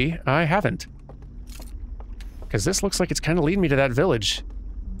 but maybe I haven't. Because this looks like it's kind of leading me to that village.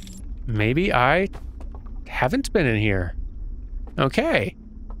 Maybe I haven't been in here. Okay.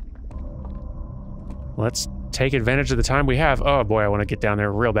 Let's take advantage of the time we have. Oh boy, I want to get down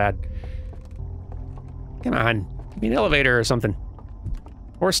there real bad. Come on. Give me an elevator or something.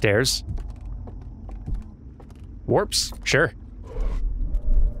 Or stairs. Warps? Sure.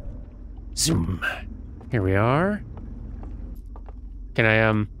 Zoom. Here we are. Can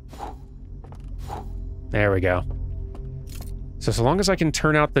I, There we go. So long as I can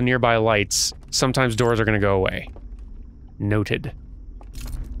turn out the nearby lights, sometimes doors are gonna go away. Noted.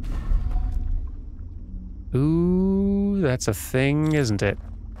 Ooh, that's a thing, isn't it?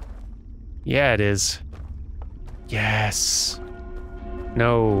 Yeah, it is. Yes.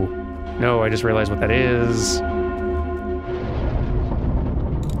 No. No, I just realized what that is.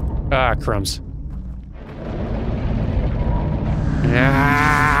 Ah, crumbs.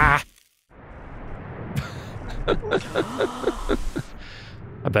 Ah!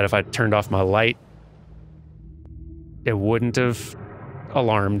 I bet if I turned off my light, it wouldn't have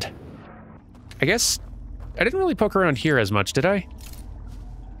alarmed. I guess I didn't really poke around here as much, did I?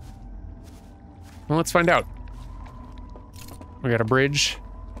 Well, let's find out. We got a bridge.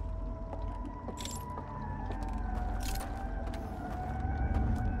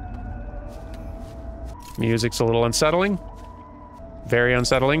 Music's a little unsettling. Very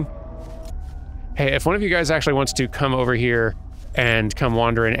unsettling. Hey, if one of you guys actually wants to come over here and come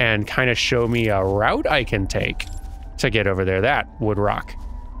wandering and kind of show me a route I can take to get over there, that would rock.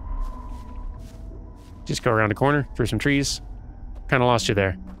 Just go around the corner, through some trees. Kind of lost you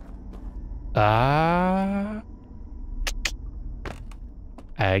there. I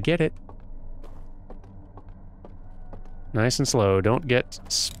get it. Nice and slow, don't get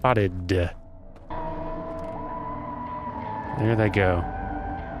spotted. There they go.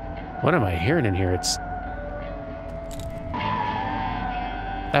 What am I hearing in here?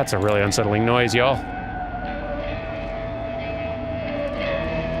 That's a really unsettling noise, y'all.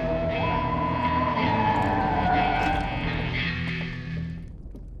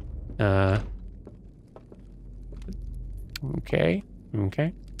 Okay.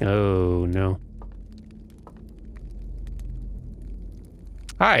 Okay. Oh, no.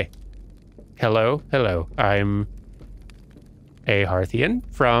 Hi. Hello. Hello. I'm a Hearthian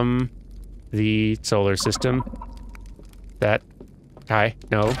from the solar system. That... Hi.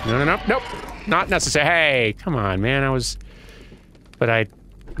 No. No, no, no. Nope. Not necessary. Hey, come on, man. I'm just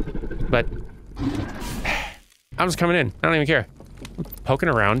coming in. I don't even care. I'm poking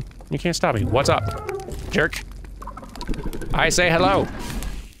around. You can't stop me. What's up, jerk? I say hello.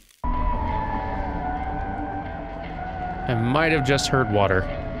 I might have just heard water.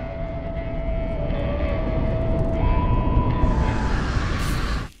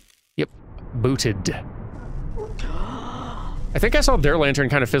 Yep, booted. I think I saw their lantern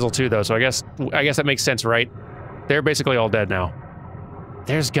kind of fizzle too, though, so I guess that makes sense, right? They're basically all dead now.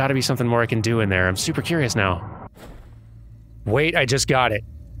 There's got to be something more I can do in there. I'm super curious now. Wait, I just got it.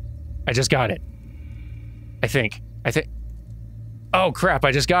 I just got it. I think. Oh crap,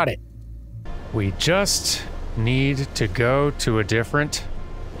 I just got it. We just need to go to a different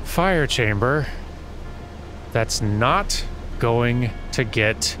fire chamber that's not going to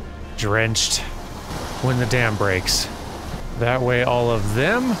get drenched when the dam breaks. That way all of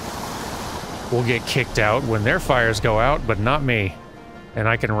them will get kicked out when their fires go out, but not me. And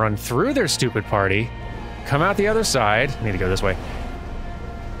I can run through their stupid party, come out the other side, need to go this way,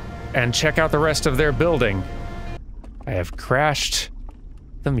 and check out the rest of their building. I have crashed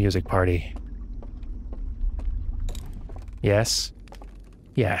the music party. Yes.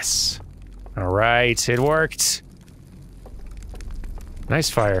 Yes. All right, it worked. Nice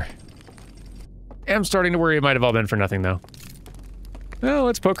fire. I'm starting to worry it might have all been for nothing, though. Well,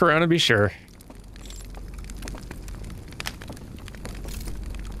 let's poke around and be sure.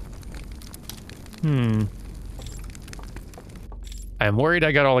 I'm worried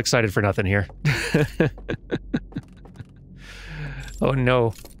I got all excited for nothing here. Oh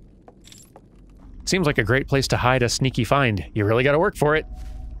no. Seems like a great place to hide a sneaky find. You really gotta work for it.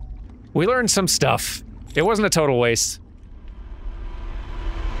 We learned some stuff. It wasn't a total waste.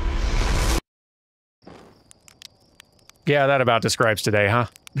 Yeah, that about describes today, huh?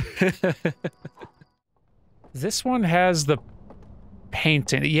 This one has the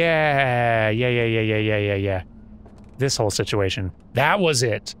painting. Yeah. This whole situation. That was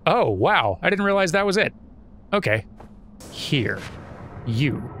it. Oh, wow. I didn't realize that was it. Okay. Here.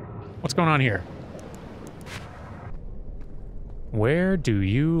 You. What's going on here? Where do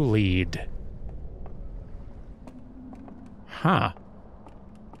you lead? Huh.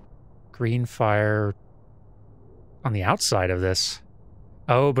 Green fire on the outside of this.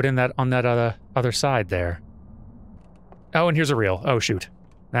 Oh, but on that other side there. Oh, and here's a reel. Oh, shoot.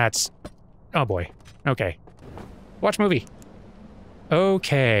 That's... Oh, boy. Okay. Watch movie.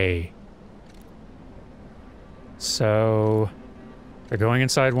 Okay. So... they're going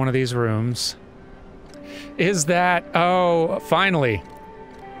inside one of these rooms. Is that... Oh, finally.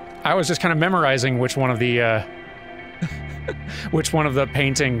 I was just kind of memorizing which one of the, which one of the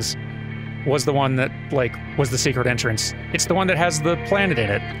paintings was the one that, like, was the secret entrance. It's the one that has the planet in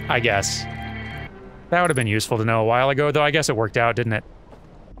it, I guess. That would have been useful to know a while ago, though I guess it worked out, didn't it?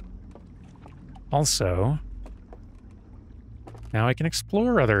 Also... now I can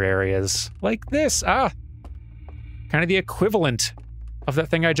explore other areas, like this. Ah! Kind of the equivalent of that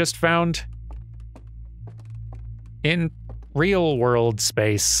thing I just found in real-world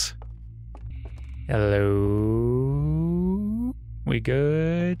space. Hello? We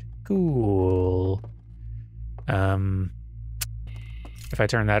good? Cool. If I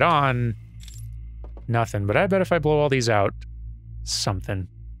turn that on, nothing. But I bet if I blow all these out, something.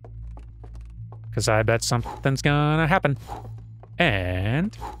 Because I bet something's gonna happen.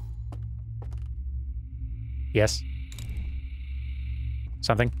 And... yes.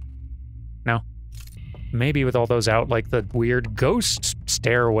 Something? No. Maybe with all those out, like the weird ghost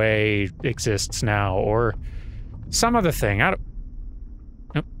stairway exists now, or some other thing. I don't...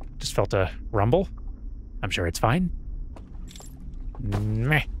 nope. Just felt a rumble. I'm sure it's fine.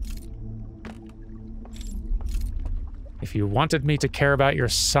 Meh. If you wanted me to care about your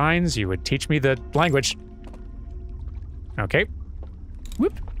signs, you would teach me the language. Okay.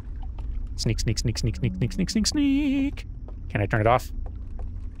 Whoop. Sneak, sneak, sneak, sneak, sneak, sneak, sneak, sneak, sneak. Can I turn it off?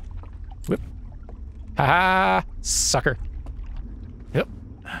 Whoop. Ha-ha! Sucker. Yep.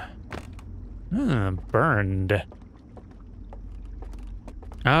 Burned.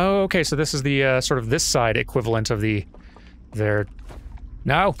 Oh, okay, so this is the, sort of this side equivalent of the... their...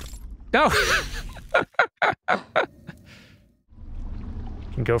 no! No!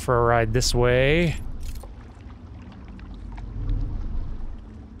 Can go for a ride this way.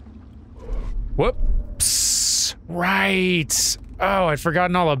 Whoops! Right! Oh, I'd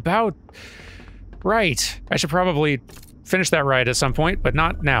forgotten all about... right. I should probably finish that ride at some point, but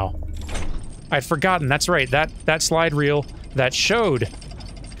not now. I'd forgotten, that's right. That slide reel that showed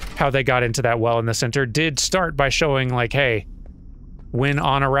how they got into that well in the center did start by showing, like, hey, when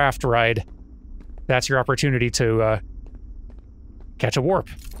on a raft ride, that's your opportunity to, catch a warp.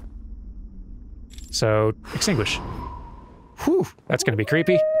 So, extinguish. Whew, that's gonna be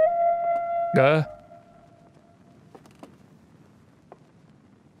creepy. It's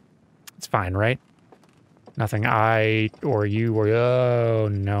fine, right? Nothing I or you or... oh,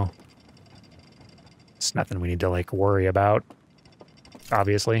 no. It's nothing we need to, like, worry about.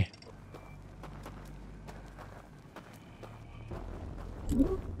 Obviously.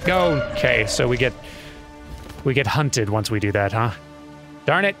 Okay, so we get hunted once we do that, huh?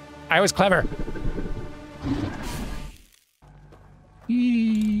 Darn it! I was clever!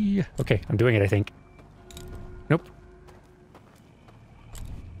 Eee. Okay, I'm doing it, I think. Nope.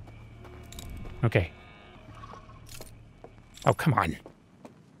 Okay. Oh, come on.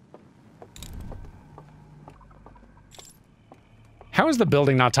 How is the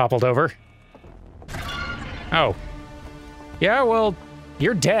building not toppled over? Oh. Yeah, well,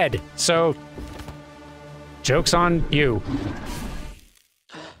 you're dead, so... joke's on you.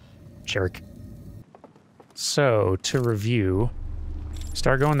 Jerk. So, to review...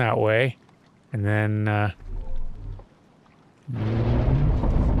 start going that way, and then,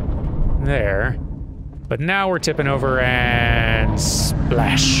 there. But now we're tipping over and...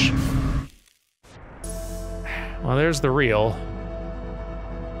 splash. Well, there's the reel.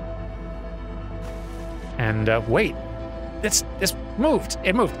 And, wait. This moved.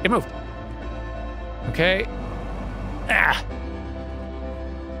 It moved. Okay. Ah!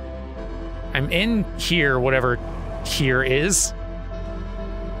 I'm in here, whatever here is.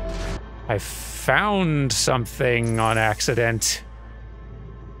 I found something on accident.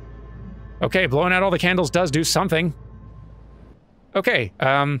 Okay, blowing out all the candles does do something. Okay,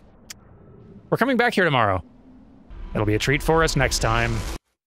 we're coming back here tomorrow. It'll be a treat for us next time.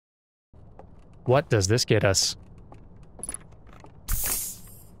 What does this get us?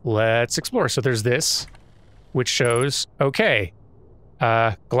 Let's explore. So there's this, which shows, okay,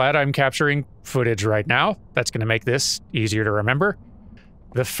 glad I'm capturing footage right now. That's gonna make this easier to remember.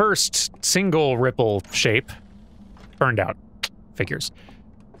 The first single ripple shape burned out. Figures.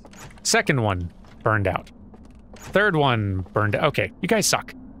 Second one burned out. Third one burned out. Okay, you guys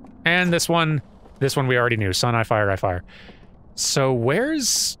suck. And this one we already knew. Sun, I fire, I fire. So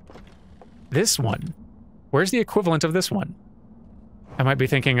where's this one? Where's the equivalent of this one? I might be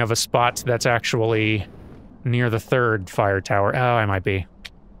thinking of a spot that's actually near the third fire tower. Oh, I might be.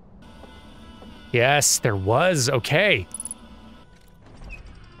 Yes, there was. Okay.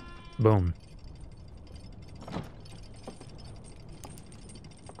 Boom.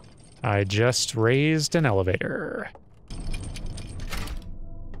 I just raised an elevator.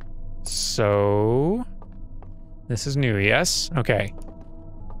 So... this is new, yes? Okay.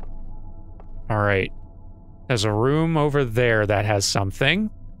 Alright. There's a room over there that has something,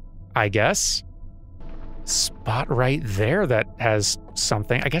 I guess. Spot right there that has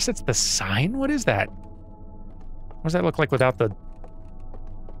something. I guess it's the sign? What is that? What does that look like without the...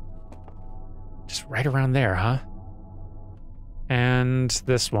 just right around there, huh? And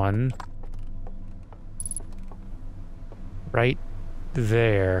this one. Right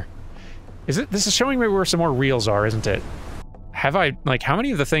there. Is it? This is showing me where some more reels are, isn't it? Have I, like, how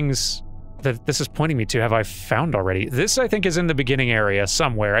many of the things that this is pointing me to have I found already? This, I think, is in the beginning area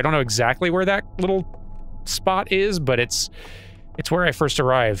somewhere. I don't know exactly where that little spot is, but it's where I first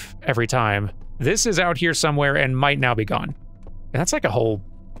arrive every time. This is out here somewhere and might now be gone. And that's like a whole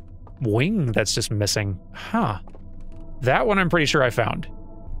wing that's just missing. Huh. That one I'm pretty sure I found.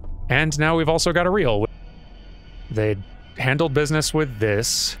 And now we've also got a reel. They handled business with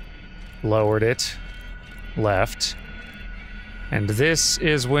this, lowered it, left. And this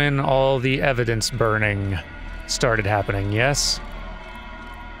is when all the evidence burning started happening, yes?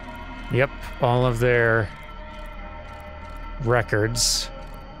 Yep, all of their records,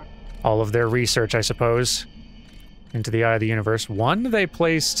 all of their research, I suppose, into the eye of the universe. One they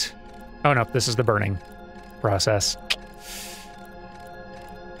placed... Oh no, this is the burning process.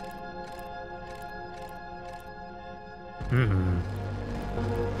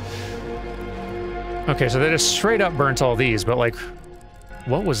 Okay, so they just straight up burnt all these, but like,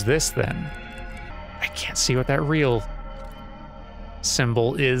 what was this then? I can't see what that real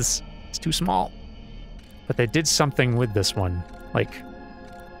symbol is. It's too small. But they did something with this one, like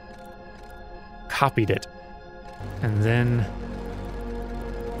copied it and then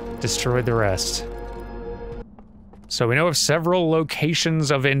destroyed the rest. So we know of several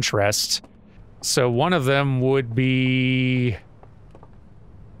locations of interest. So one of them would be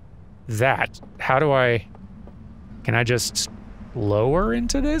that. How do I... Can I just lower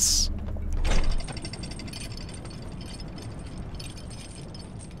into this?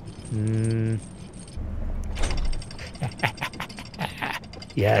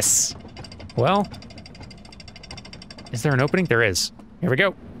 Yes. Well, is there an opening? There is. Here we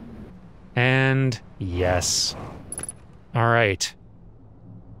go. And yes. All right.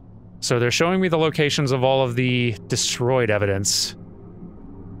 So they're showing me the locations of all of the destroyed evidence.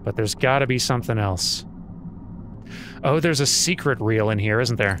 But there's gotta be something else. Oh, there's a secret reel in here,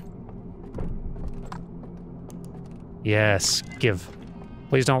 isn't there? Yes, give.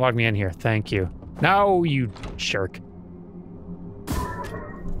 Please don't log me in here, thank you. No, you jerk.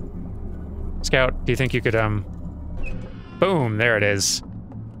 Scout, do you think you could, boom, there it is.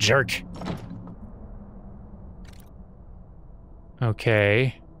 Jerk.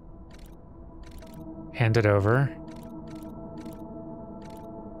 Okay. Hand it over.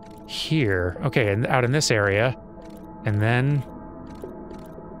 Here. Okay, and out in this area. And then...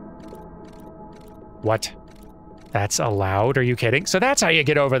 What? That's allowed? Are you kidding? So that's how you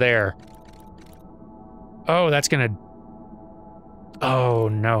get over there. Oh, that's gonna... Oh,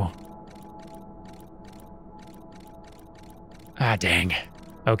 no. Ah, dang.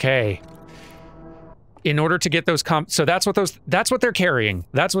 Okay. In order to get those so that's what they're carrying.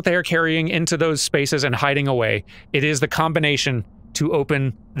 That's what they are carrying into those spaces and hiding away. It is the combination to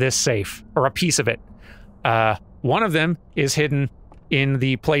open this safe, or a piece of it. One of them is hidden in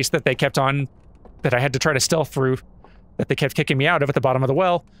the place that they kept on, that I had to try to stealth through, that they kept kicking me out of at the bottom of the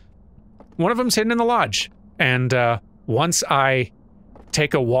well. One of them's hidden in the lodge. And once I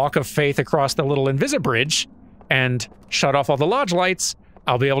take a walk of faith across the little Invisibridge and shut off all the lodge lights,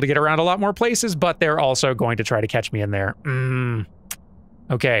 I'll be able to get around a lot more places, but they're also going to try to catch me in there.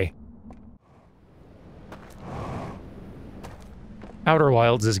 Okay. Outer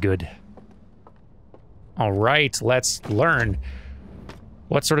Wilds is good. All right, let's learn.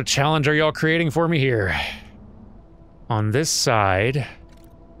 What sort of challenge are y'all creating for me here? On this side,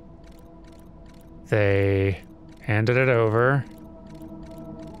 they handed it over,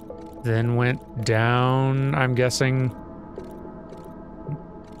 then went down, I'm guessing.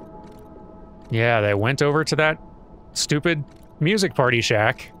 Yeah, they went over to that stupid music party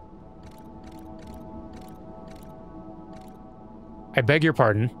shack. I beg your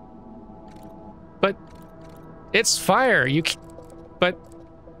pardon. But it's fire. But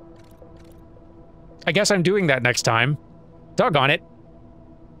I guess I'm doing that next time. Doggone it.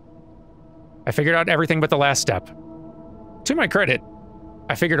 I figured out everything but the last step. To my credit,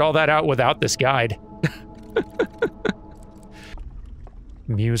 I figured all that out without this guide.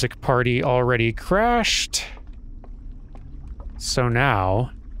 Music party already crashed. So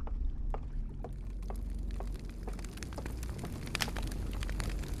now...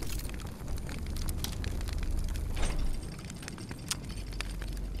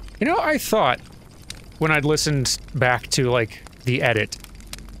 You know, I thought, when I'd listened back to, like, the edit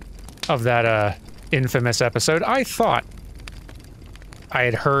of that, infamous episode, I thought I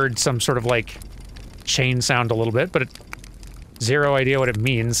had heard some sort of, like, chain sound a little bit, but zero idea what it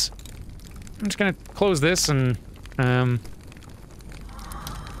means. I'm just gonna close this and,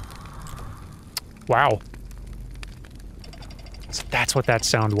 wow. So that's what that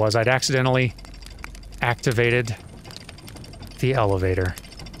sound was. I'd accidentally activated the elevator.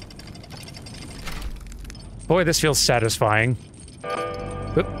 Boy, this feels satisfying.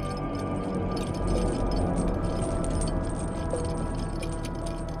 Oop.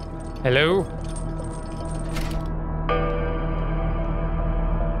 Hello?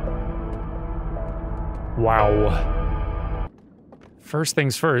 Wow. First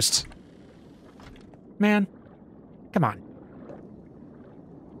things first. Man, come on.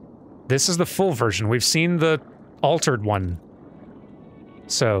 This is the full version. We've seen the altered one.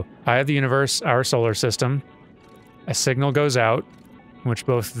 So, Eye of the Universe, our solar system. A signal goes out, which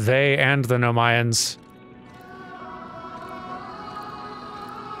both they and the Nomayans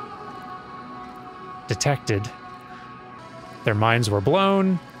detected. Their minds were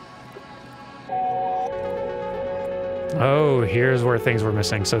blown. Oh, here's where things were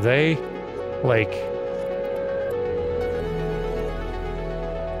missing. So they, like...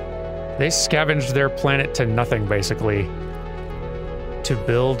 they scavenged their planet to nothing, basically, to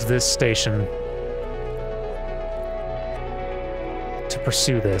build this station. To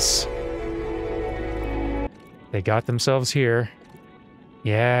pursue this. They got themselves here.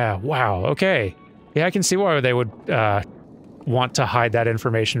 Yeah, wow, okay. Yeah, I can see why they would want to hide that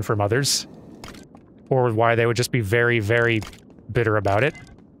information from others. Or why they would just be very, very bitter about it.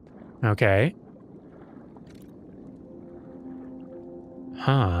 Okay.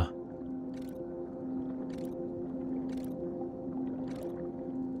 Huh.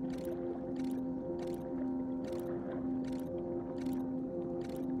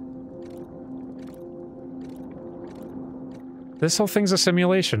 This whole thing's a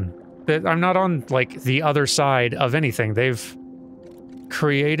simulation. I'm not on, like, the other side of anything. They've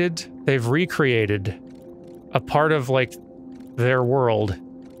recreated a part of, like, their world.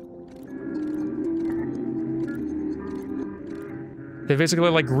 They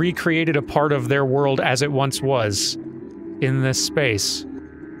basically, like, recreated a part of their world as it once was in this space.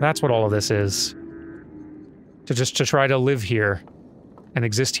 That's what all of this is. To try to live here and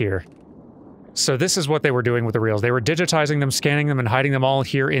exist here. So this is what they were doing with the reals. They were digitizing them, scanning them, and hiding them all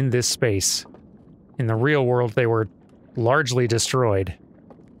here in this space. In the real world, they were largely destroyed.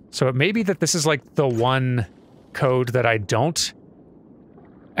 So it may be that this is like the one code that I don't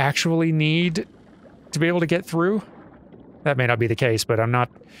actually need to be able to get through. That may not be the case, but I'm not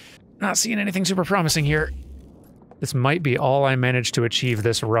seeing anything super promising here. This might be all I managed to achieve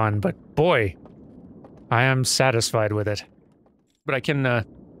this run, but boy, I am satisfied with it. But I can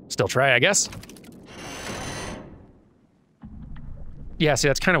still try, I guess. Yeah, see,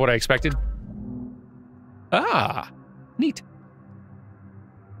 that's kind of what I expected. Ah, neat.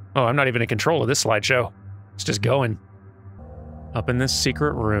 Oh, I'm not even in control of this slideshow. It's just going. Up in this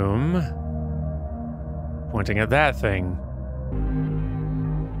secret room. Pointing at that thing.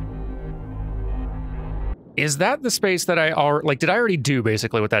 Is that the space that I already... like, did I already do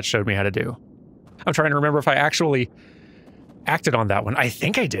basically what that showed me how to do? I'm trying to remember if I actually acted on that one. I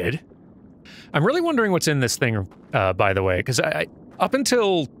think I did. I'm really wondering what's in this thing, by the way, because I up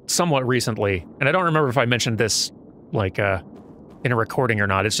until somewhat recently, and I don't remember if I mentioned this, like, in a recording or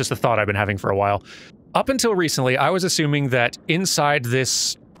not, it's just a thought I've been having for a while. Up until recently, I was assuming that inside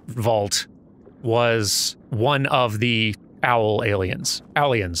this vault was one of the owl aliens.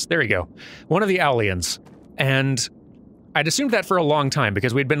 Aliens, there you go. One of the aliens. And I'd assumed that for a long time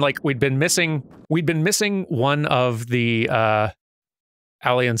because we'd been missing one of the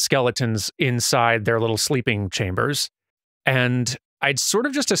alien skeletons inside their little sleeping chambers. And I'd sort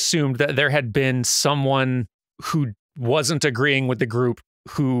of just assumed that there had been someone who wasn't agreeing with the group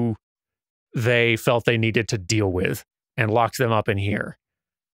who they felt they needed to deal with and locked them up in here.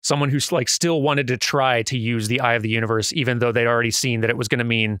 Someone who's like still wanted to try to use the Eye of the Universe, even though they'd already seen that it was going to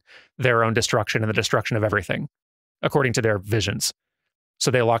mean their own destruction and the destruction of everything, according to their visions. So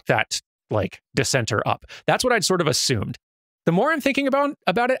they locked that, like, dissenter up. That's what I'd sort of assumed. The more I'm thinking about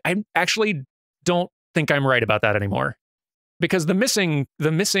it, I actually don't think I'm right about that anymore. Because the missing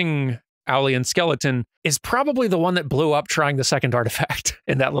alien skeleton is probably the one that blew up trying the second artifact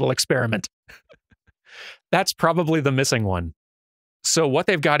in that little experiment. That's probably the missing one. So what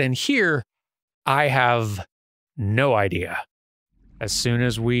they've got in here, I have no idea. As soon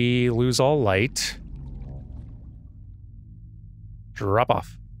as we lose all light, drop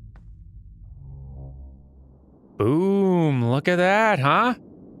off. Boom, look at that, huh?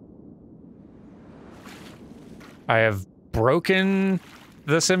 I have broken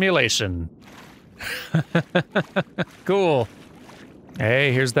the simulation. Cool.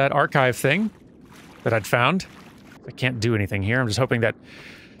 Hey, here's that archive thing that I'd found. I can't do anything here. I'm just hoping that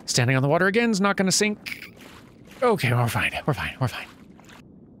standing on the water again is not going to sink. Okay, we're fine. We're fine. We're fine.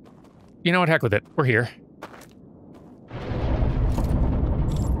 You know what? Heck with it. We're here.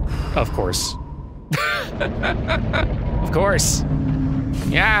 Of course. Of course.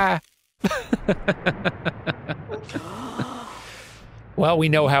 Yeah. Well, we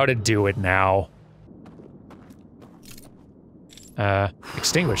know how to do it now.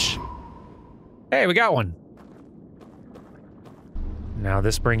 Extinguish. Hey, we got one. Now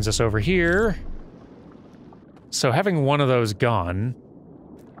this brings us over here. So having one of those gone,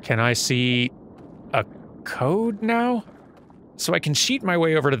 can I see a code now? So I can cheat my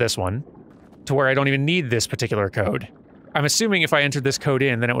way over to this one, to where I don't even need this particular code. I'm assuming if I entered this code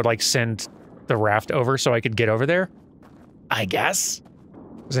in, then it would like send the raft over so I could get over there? I guess?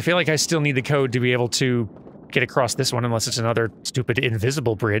 Because I feel like I still need the code to be able to get across this one, unless it's another stupid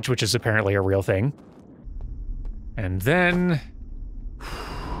invisible bridge, which is apparently a real thing. And then...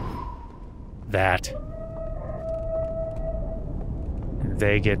 that. And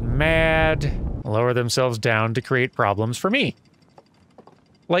they get mad, lower themselves down to create problems for me.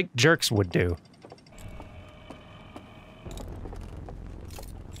 Like jerks would do.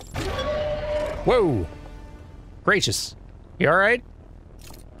 Whoa! Gracious. You alright?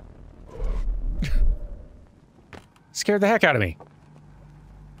 Scared the heck out of me.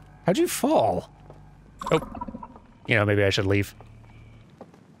 How'd you fall? Oh. You know, maybe I should leave.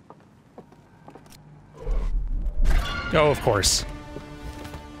 Oh, of course.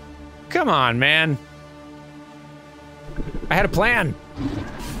 Come on, man. I had a plan.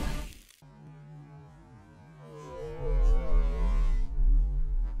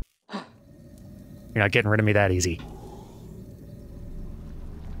 You're not getting rid of me that easy.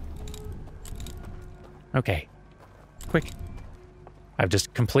 Okay. Quick. I've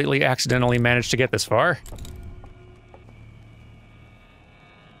just completely accidentally managed to get this far.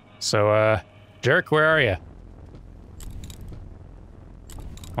 So, jerk, where are you?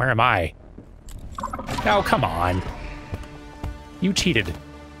 Where am I? Oh, come on. You cheated.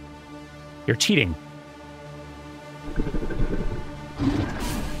 You're cheating.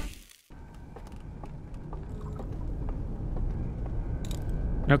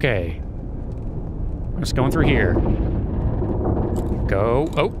 Okay. I'm just going through here. Go.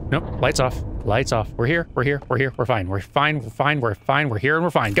 Oh, nope. Lights off. Lights off. We're here. We're here. We're here. We're fine. We're fine. We're fine. We're fine. We're here and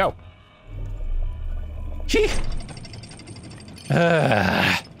we're fine. Go.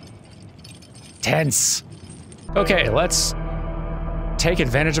 Tense. Okay, let's take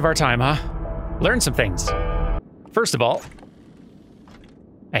advantage of our time, huh? Learn some things. First of all,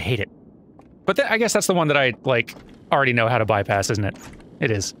 I hate it. But I guess that's the one that I, like, already know how to bypass, isn't it?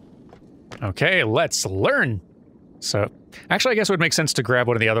 It is. Okay, let's learn. So, actually, I guess it would make sense to grab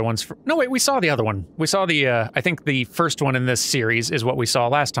one of the other ones. No, wait, we saw the other one. We saw the, I think the first one in this series is what we saw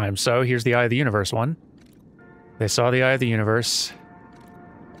last time. So, here's the Eye of the Universe one. They saw the Eye of the Universe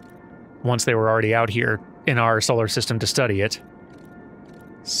once they were already out here in our solar system to study it.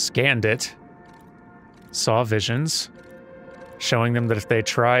 Scanned it. Saw visions. Showing them that if they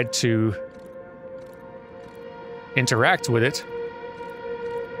tried to interact with it,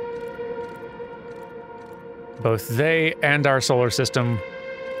 both they and our solar system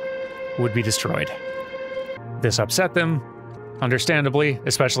would be destroyed. This upset them, understandably,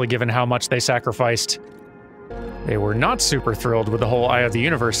 especially given how much they sacrificed. They were not super thrilled with the whole Eye of the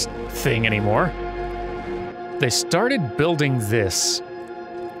Universe thing anymore. They started building this.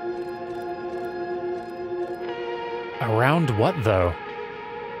 Around what, though?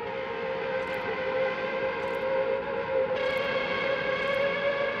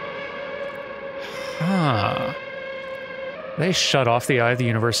 Huh. They shut off the Eye of the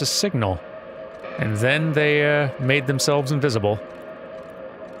Universe's signal. And then they made themselves invisible.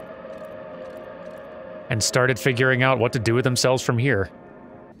 And started figuring out what to do with themselves from here.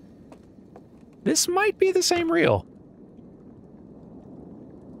 This might be the same reel.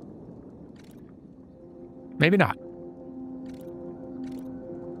 Maybe not.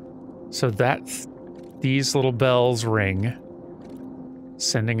 So these little bells ring,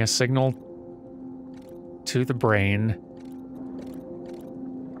 sending a signal to the brain,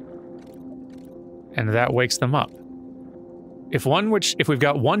 and that wakes them up. If we've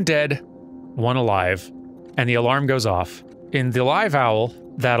got one dead, one alive, and the alarm goes off, in the live owl,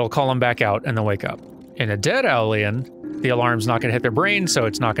 that'll call them back out and they'll wake up. In a dead owlian, the alarm's not gonna hit their brain, so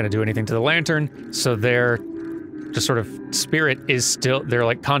it's not gonna do anything to the lantern, so their just sort of spirit is still, their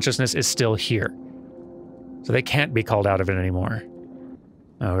like consciousness is still here. So they can't be called out of it anymore.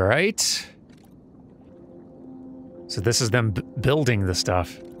 All right. So this is them building the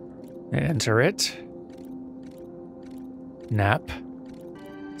stuff. Enter it. Nap.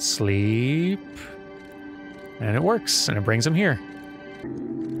 Sleep. And it works, and it brings them here.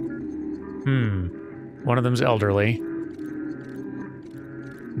 One of them's elderly.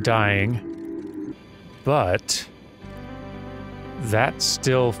 dying. But that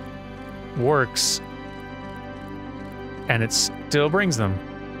still works. And it still brings them.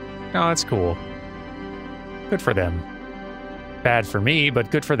 Oh, that's cool. Good for them. Bad for me,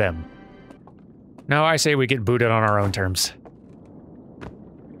 but good for them. No, I say we get booted on our own terms.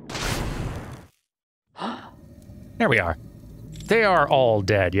 There we are. They are all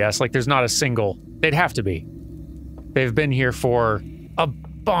dead, yes? Like, there's not a single... They'd have to be. They've been here for a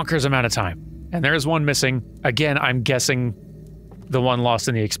bonkers amount of time. And there is one missing. Again, I'm guessing the one lost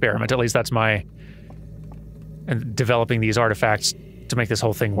in the experiment. At least that's my... And developing these artifacts to make this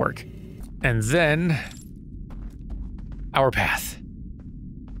whole thing work. And then... our path.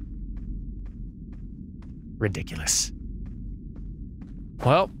 Ridiculous.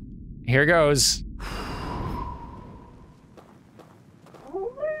 Well, here goes.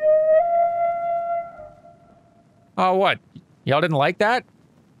 Oh, what? Y'all didn't like that?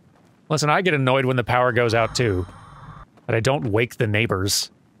 Listen, I get annoyed when the power goes out too. But I don't wake the neighbors.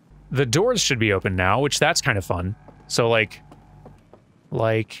 The doors should be open now, which that's kind of fun. So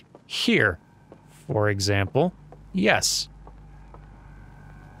like here, for example. Yes.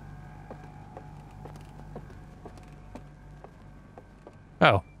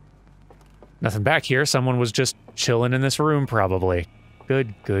 Oh. Nothing back here. Someone was just chilling in this room, probably.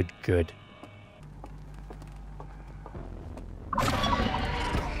 Good, good, good.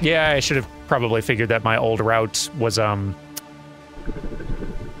 Yeah, I should have probably figured that my old route was, gonna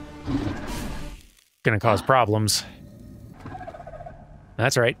cause problems.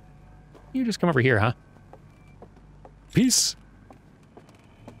 That's right. You just come over here, huh? Peace.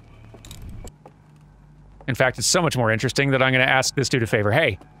 In fact, it's so much more interesting that I'm gonna ask this dude a favor.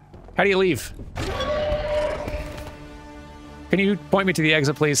 Hey, how do you leave? Can you point me to the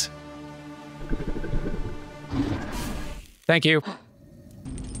exit, please? Thank you.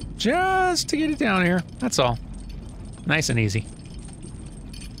 Just to get it down here, that's all. Nice and easy.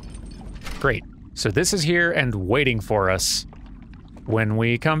 Great. So this is here and waiting for us when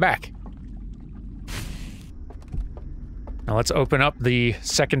we come back. Now let's open up the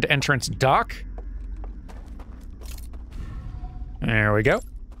second entrance dock. There we go.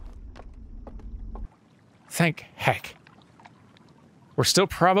 Thank heck. We're still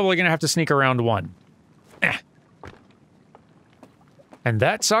probably gonna have to sneak around one. Eh. And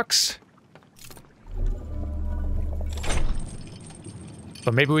that sucks.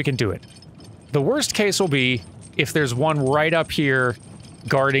 But maybe we can do it. The worst case will be if there's one right up here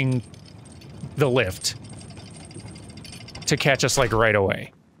guarding the lift to catch us, like, right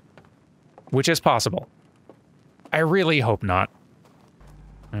away. Which is possible. I really hope not.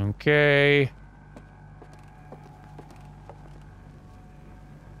 Okay.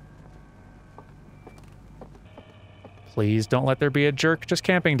 Please don't let there be a jerk just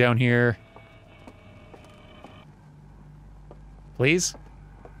camping down here. Please?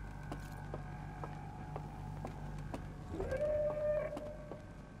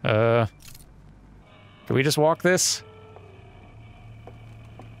 Can we just walk this?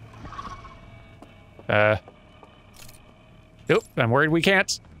 Nope, I'm worried we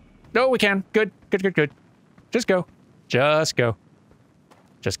can't. No, we can. Good, good, good, good. Just go. Just go.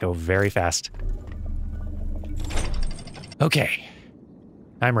 Just go very fast. Okay.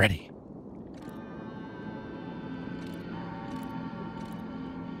 I'm ready.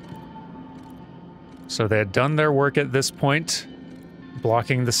 So they had done their work at this point,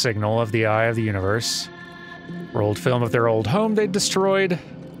 blocking the signal of the Eye of the Universe. Rolled film of their old home they'd destroyed.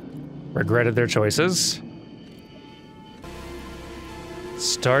 Regretted their choices.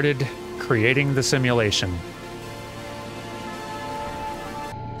 Started creating the simulation.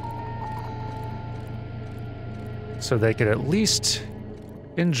 So they could at least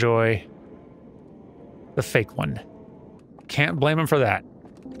enjoy the fake one. Can't blame them for that.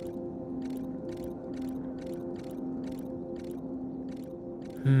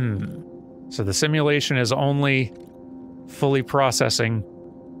 So the simulation is only fully processing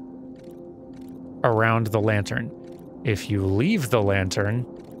around the lantern. If you leave the lantern,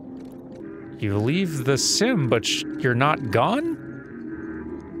 you leave the sim, but you're not gone?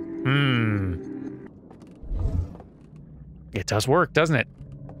 It does work, doesn't it?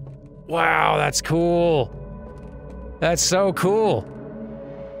 Wow, that's cool. That's so cool.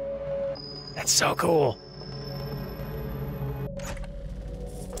 That's so cool.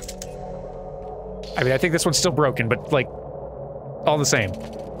 I mean, I think this one's still broken, but, like, all the same.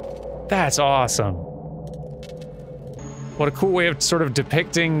 That's awesome. What a cool way of sort of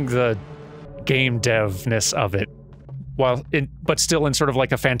depicting the game dev-ness of it, but still in sort of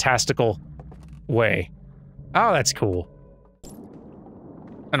like a fantastical way. Oh, that's cool.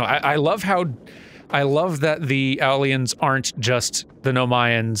 I don't know, I love how... I love that the aliens aren't just the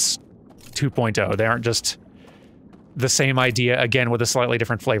Nomayans 2.0. They aren't just the same idea, again, with a slightly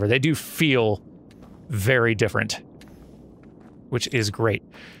different flavor. They do feel very different, which is great.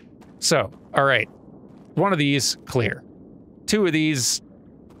 So, all right. One of these, clear. Two of these,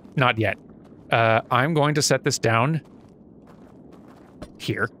 not yet. I'm going to set this down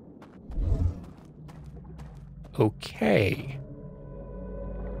here. Okay.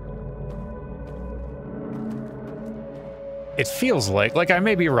 It feels like I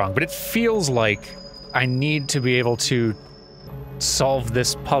may be wrong, but it feels like I need to be able to solve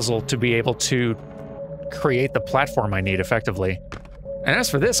this puzzle to be able to create the platform I need effectively. And as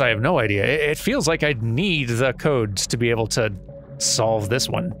for this, I have no idea. It feels like I'd need the codes to be able to solve this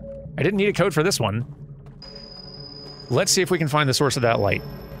one. I didn't need a code for this one. Let's see if we can find the source of that light.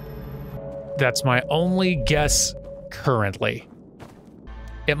 That's my only guess currently.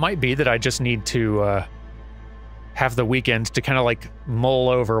 It might be that I just need to have the weekend to kind of like mull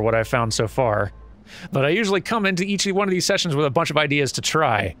over what I've found so far. But I usually come into each one of these sessions with a bunch of ideas to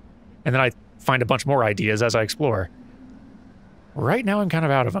try, and then I find a bunch more ideas as I explore. Right now I'm kind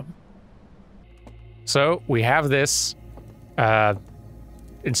of out of them. So we have this,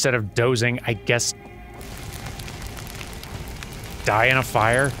 instead of dozing, I guess, die in a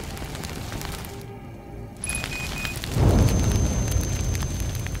fire.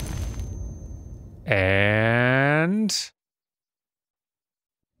 And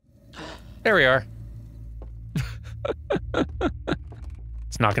there we are.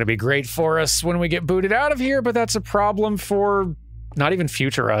 It's not going to be great for us when we get booted out of here, but that's a problem for not even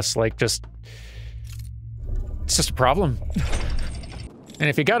future us, like just, it's just a problem. And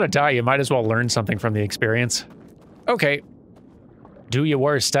if you gotta die, you might as well learn something from the experience. Okay. Do your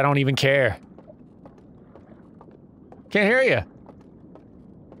worst, I don't even care. Can't hear you.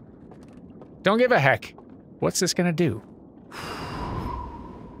 Don't give a heck. What's this gonna do?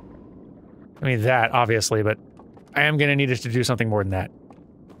 I mean, that, obviously, but I am gonna need it to do something more than that.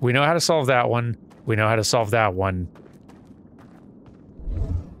 We know how to solve that one. We know how to solve that one.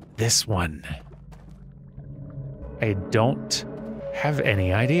 This one. I don't have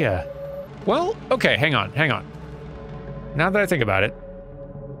any idea. Well, okay, hang on. Now that I think about it.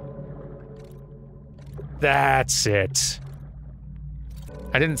 That's it.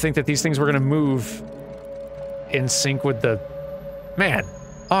 I didn't think that these things were gonna move in sync with the... Man,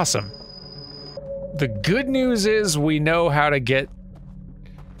 awesome. The good news is we know how to get...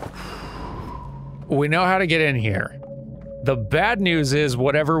 We know how to get in here. The bad news is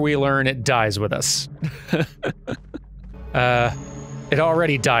whatever we learn, it dies with us. It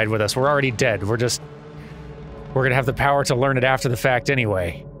already died with us. We're already dead. We're gonna have the power to learn it after the fact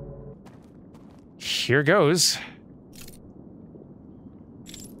anyway. Here goes.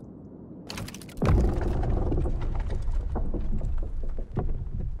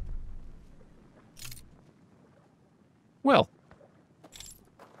 Well.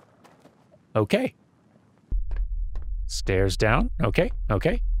 Okay. Stairs down. Okay.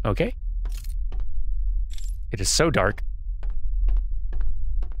 It is so dark.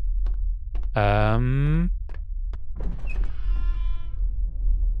 And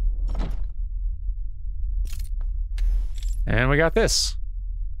we got this.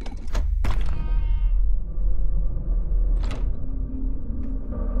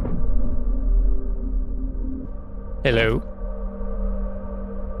 Hello.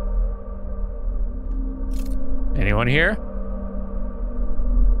 Anyone here?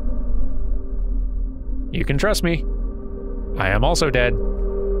 You can trust me. I am also dead.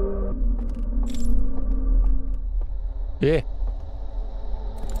 Yeah.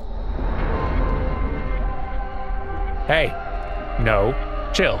 Hey. No.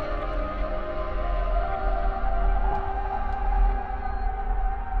 Chill.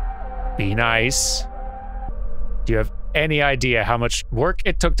 Be nice. Do you have any idea how much work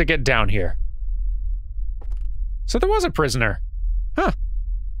it took to get down here? So there was a prisoner. Huh.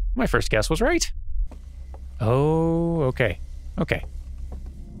 My first guess was right. Oh, okay. Okay.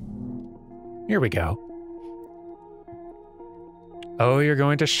 Here we go. Oh, you're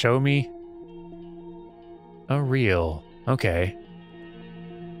going to show me a reel. Okay.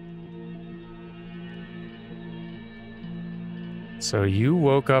 So you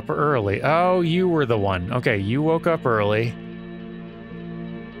woke up early. Oh, you were the one. Okay, you woke up early.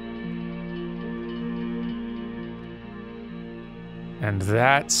 And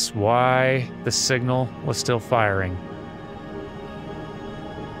that's why the signal was still firing.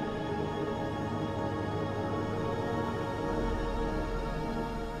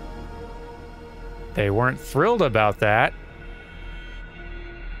 They weren't thrilled about that.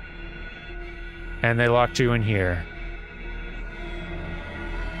 And they locked you in here.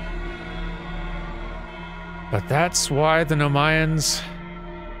 But that's why the Nomayans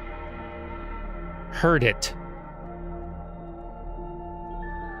heard it.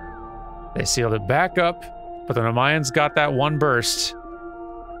 They sealed it back up, but the Nomayans got that one burst.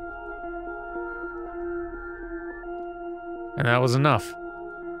 And that was enough.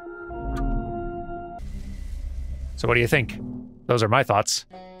 So what do you think? Those are my thoughts.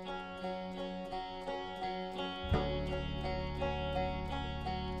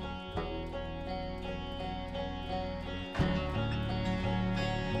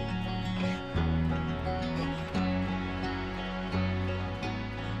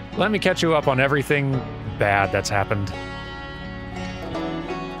 Let me catch you up on everything bad that's happened.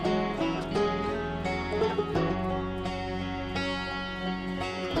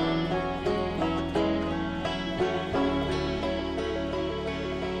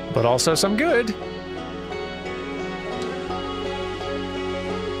 But also some good.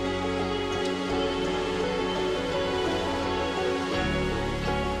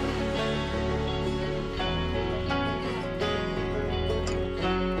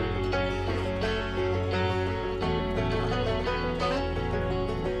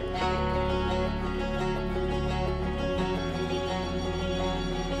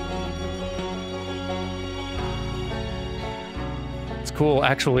 Cool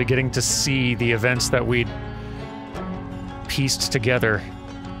actually getting to see the events that we'd pieced together.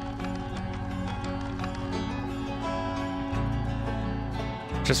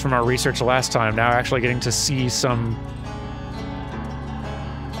 Just from our research last time, now actually getting to see some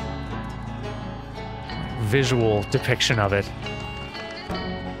visual depiction of it.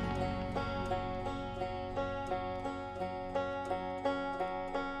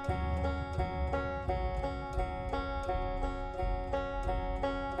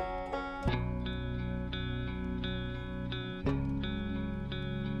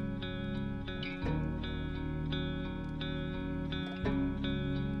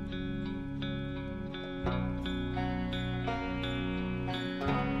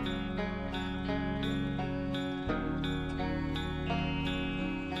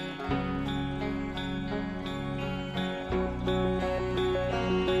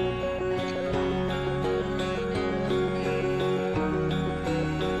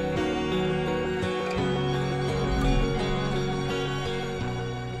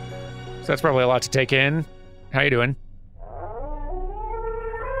 So that's probably a lot to take in. How you doing?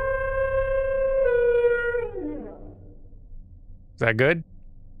 Is that good?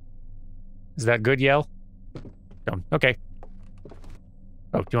 Is that good, Yell? Oh, okay.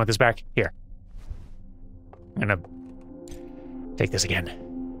 Oh, do you want this back? Here. I'm gonna take this again.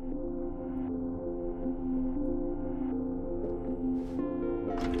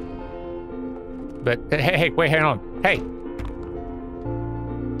 But, hey, wait, hang on. Hey!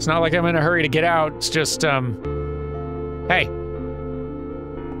 It's not like I'm in a hurry to get out, it's just, hey.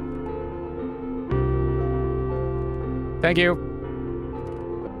 Thank you.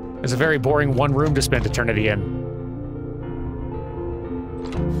 It's a very boring one room to spend eternity in.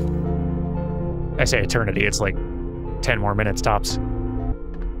 I say eternity, it's like 10 more minutes tops.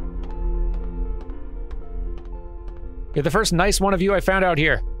 You're the first nice one of you I found out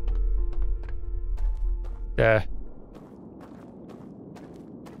here.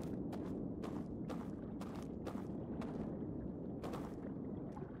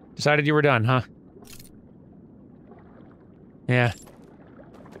 Decided you were done, huh? Yeah.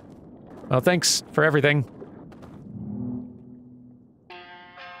 Well, thanks for everything.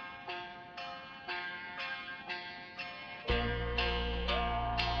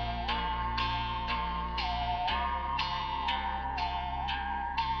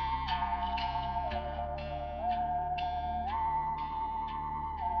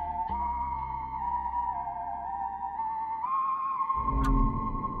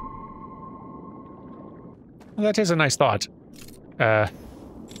 Well, that is a nice thought. I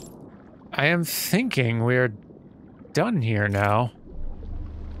am thinking we're done here now.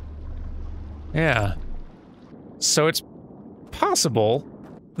 Yeah. So it's possible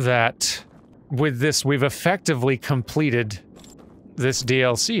that with this we've effectively completed this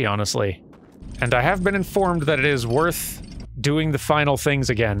DLC, honestly. And I have been informed that it is worth doing the final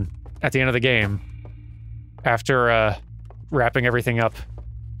things again at the end of the game after wrapping everything up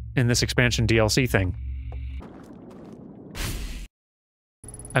in this expansion DLC thing.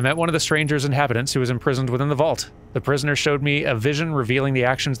 I met one of the stranger's inhabitants who was imprisoned within the vault. The prisoner showed me a vision revealing the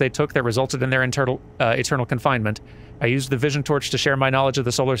actions they took that resulted in their eternal confinement. I used the vision torch to share my knowledge of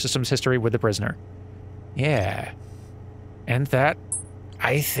the solar system's history with the prisoner. Yeah. And that,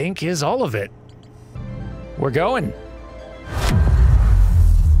 I think, is all of it. We're going.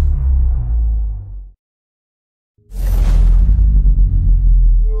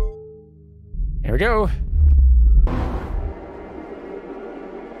 Here we go.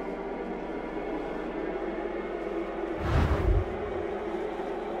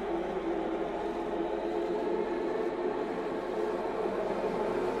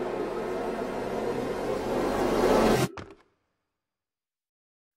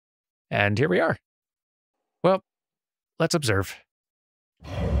 And here we are. Well, let's observe.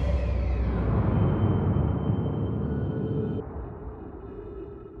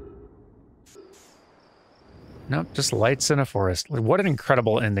 Nope, just lights in a forest. What an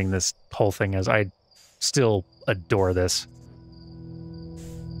incredible ending this whole thing is. I still adore this.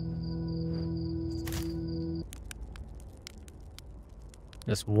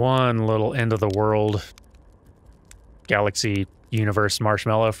 Just one little end of the world galaxy universe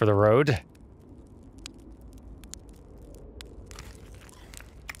marshmallow for the road.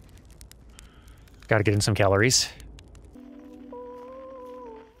 Gotta get in some calories.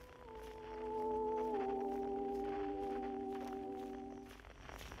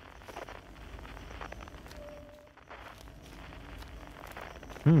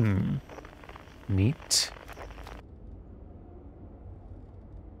 Neat.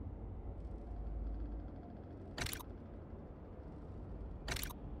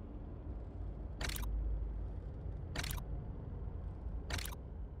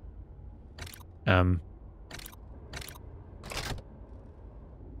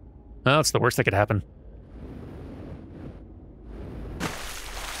 Well, that's the worst that could happen.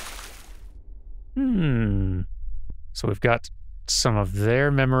 So we've got some of their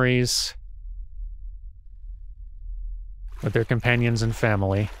memories with their companions and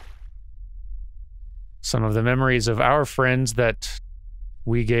family. Some of the memories of our friends that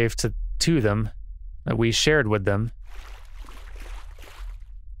we gave to them, that we shared with them.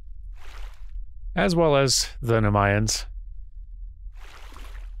 As well as the Nemayans.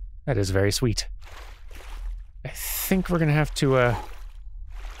 That is very sweet. I think we're gonna have to,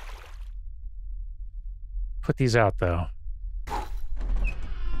 put these out, though.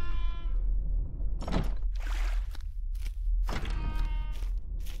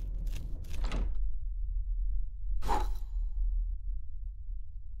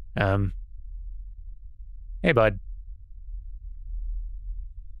 Hey, bud.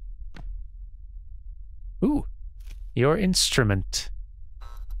 Ooh, your instrument.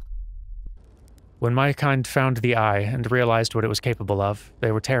 When my kind found the eye and realized what it was capable of,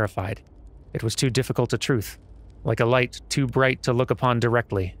 they were terrified. It was too difficult a truth. Like a light too bright to look upon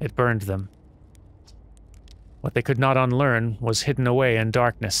directly, it burned them. What they could not unlearn was hidden away in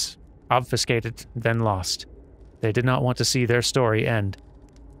darkness, obfuscated, then lost. They did not want to see their story end.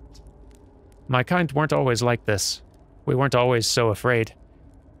 My kind weren't always like this. We weren't always so afraid.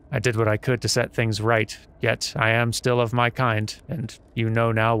 I did what I could to set things right, yet I am still of my kind, and you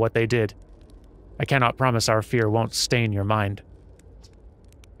know now what they did. I cannot promise our fear won't stain your mind.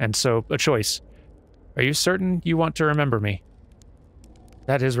 And so, a choice. Are you certain you want to remember me?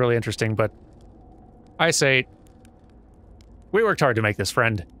 That is really interesting, but I say, we worked hard to make this,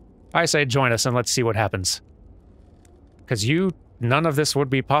 friend. I say join us and let's see what happens. Because none of this would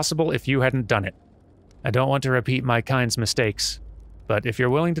be possible if you hadn't done it. I don't want to repeat my kind's mistakes, but if you're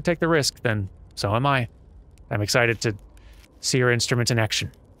willing to take the risk, then so am I. I'm excited to see your instrument in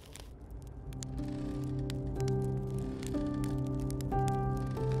action.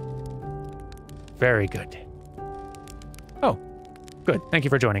 Very good. Oh, good. Thank you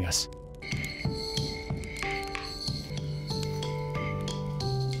for joining us.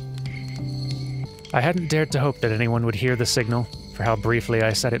 I hadn't dared to hope that anyone would hear the signal, for how briefly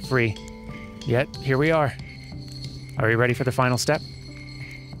I set it free. Yet, here we are. Are you ready for the final step?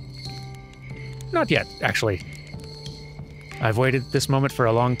 Not yet, actually. I've waited this moment for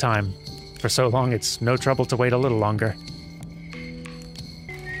a long time. For so long, it's no trouble to wait a little longer.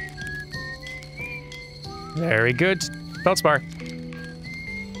 Very good. Feldspar.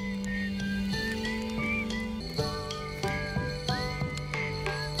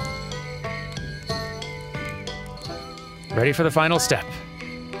 Ready for the final step.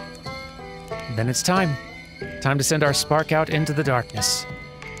 Then it's time. Time to send our spark out into the darkness.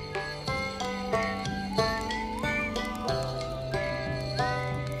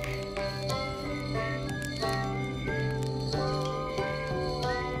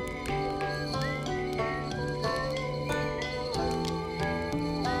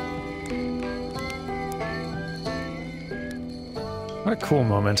 What a cool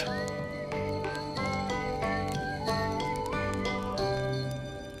moment.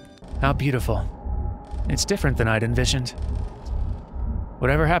 How beautiful. It's different than I'd envisioned.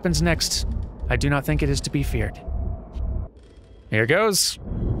 Whatever happens next, I do not think it is to be feared. Here goes.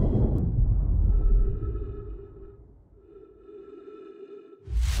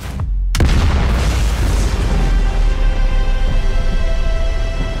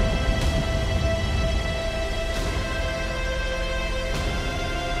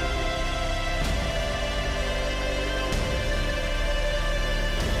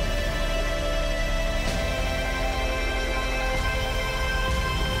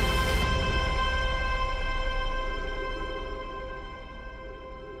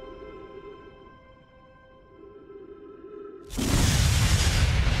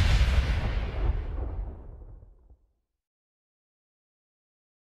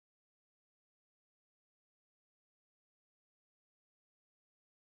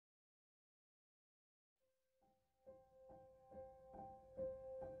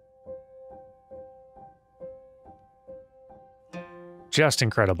 Just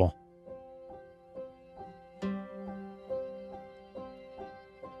incredible.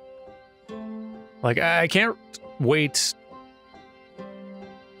 Like, I can't wait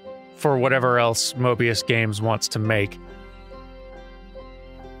for whatever else Mobius Games wants to make.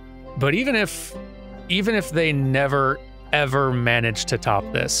 But even if they never, ever manage to top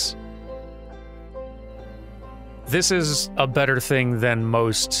this, this is a better thing than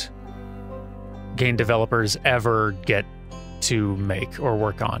most game developers ever get to make or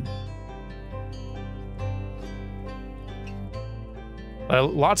work on.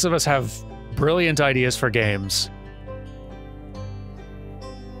 Lots of us have brilliant ideas for games.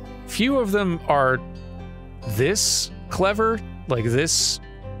 Few of them are this clever, like this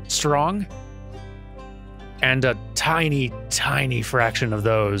strong, and a tiny, tiny fraction of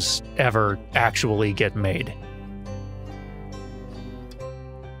those ever actually get made.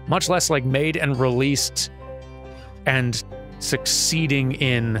 Much less like made and released and succeeding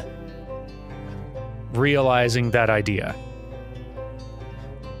in realizing that idea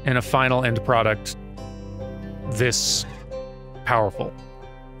in a final end product this powerful.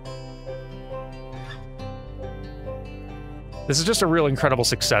 This is just a real incredible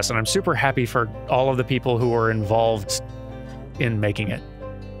success, and I'm super happy for all of the people who were involved in making it.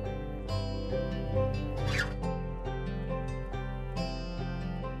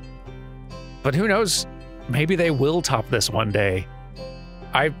 But who knows? Maybe they will top this one day.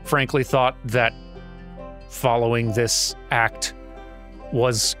 I frankly thought that following this act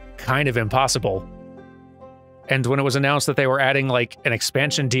was kind of impossible. And when it was announced that they were adding like an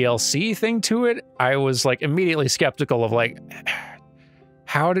expansion DLC thing to it, I was like immediately skeptical of like,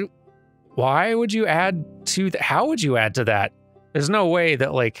 why would you add to that? How would you add to that? There's no way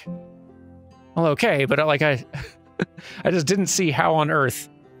that like, well, okay, but like I just didn't see how on earth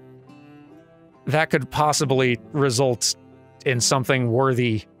that could possibly result in something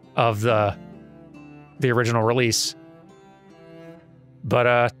worthy of the original release.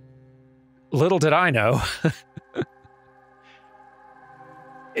 But little did I know,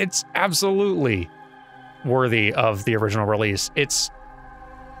 it's absolutely worthy of the original release. It's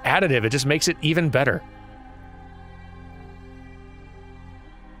additive. It just makes it even better.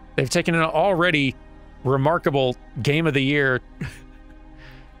 They've taken an already remarkable Game of the Year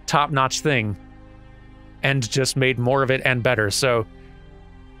top-notch thing and just made more of it and better. So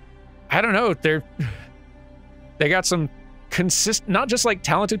I don't know, they got some not just like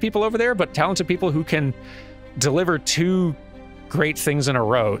talented people over there, but talented people who can deliver two great things in a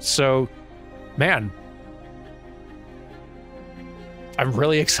row. So man, I'm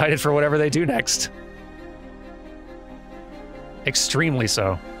really excited for whatever they do next. Extremely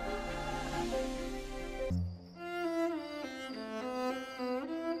so.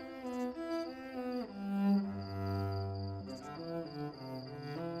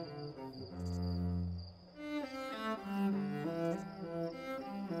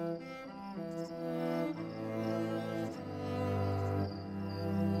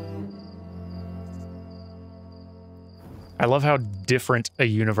 I love how different a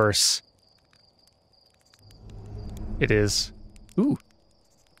universe it is. Ooh.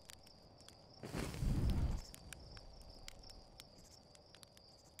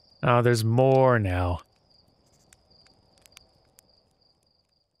 Oh, there's more now.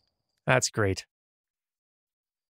 That's great.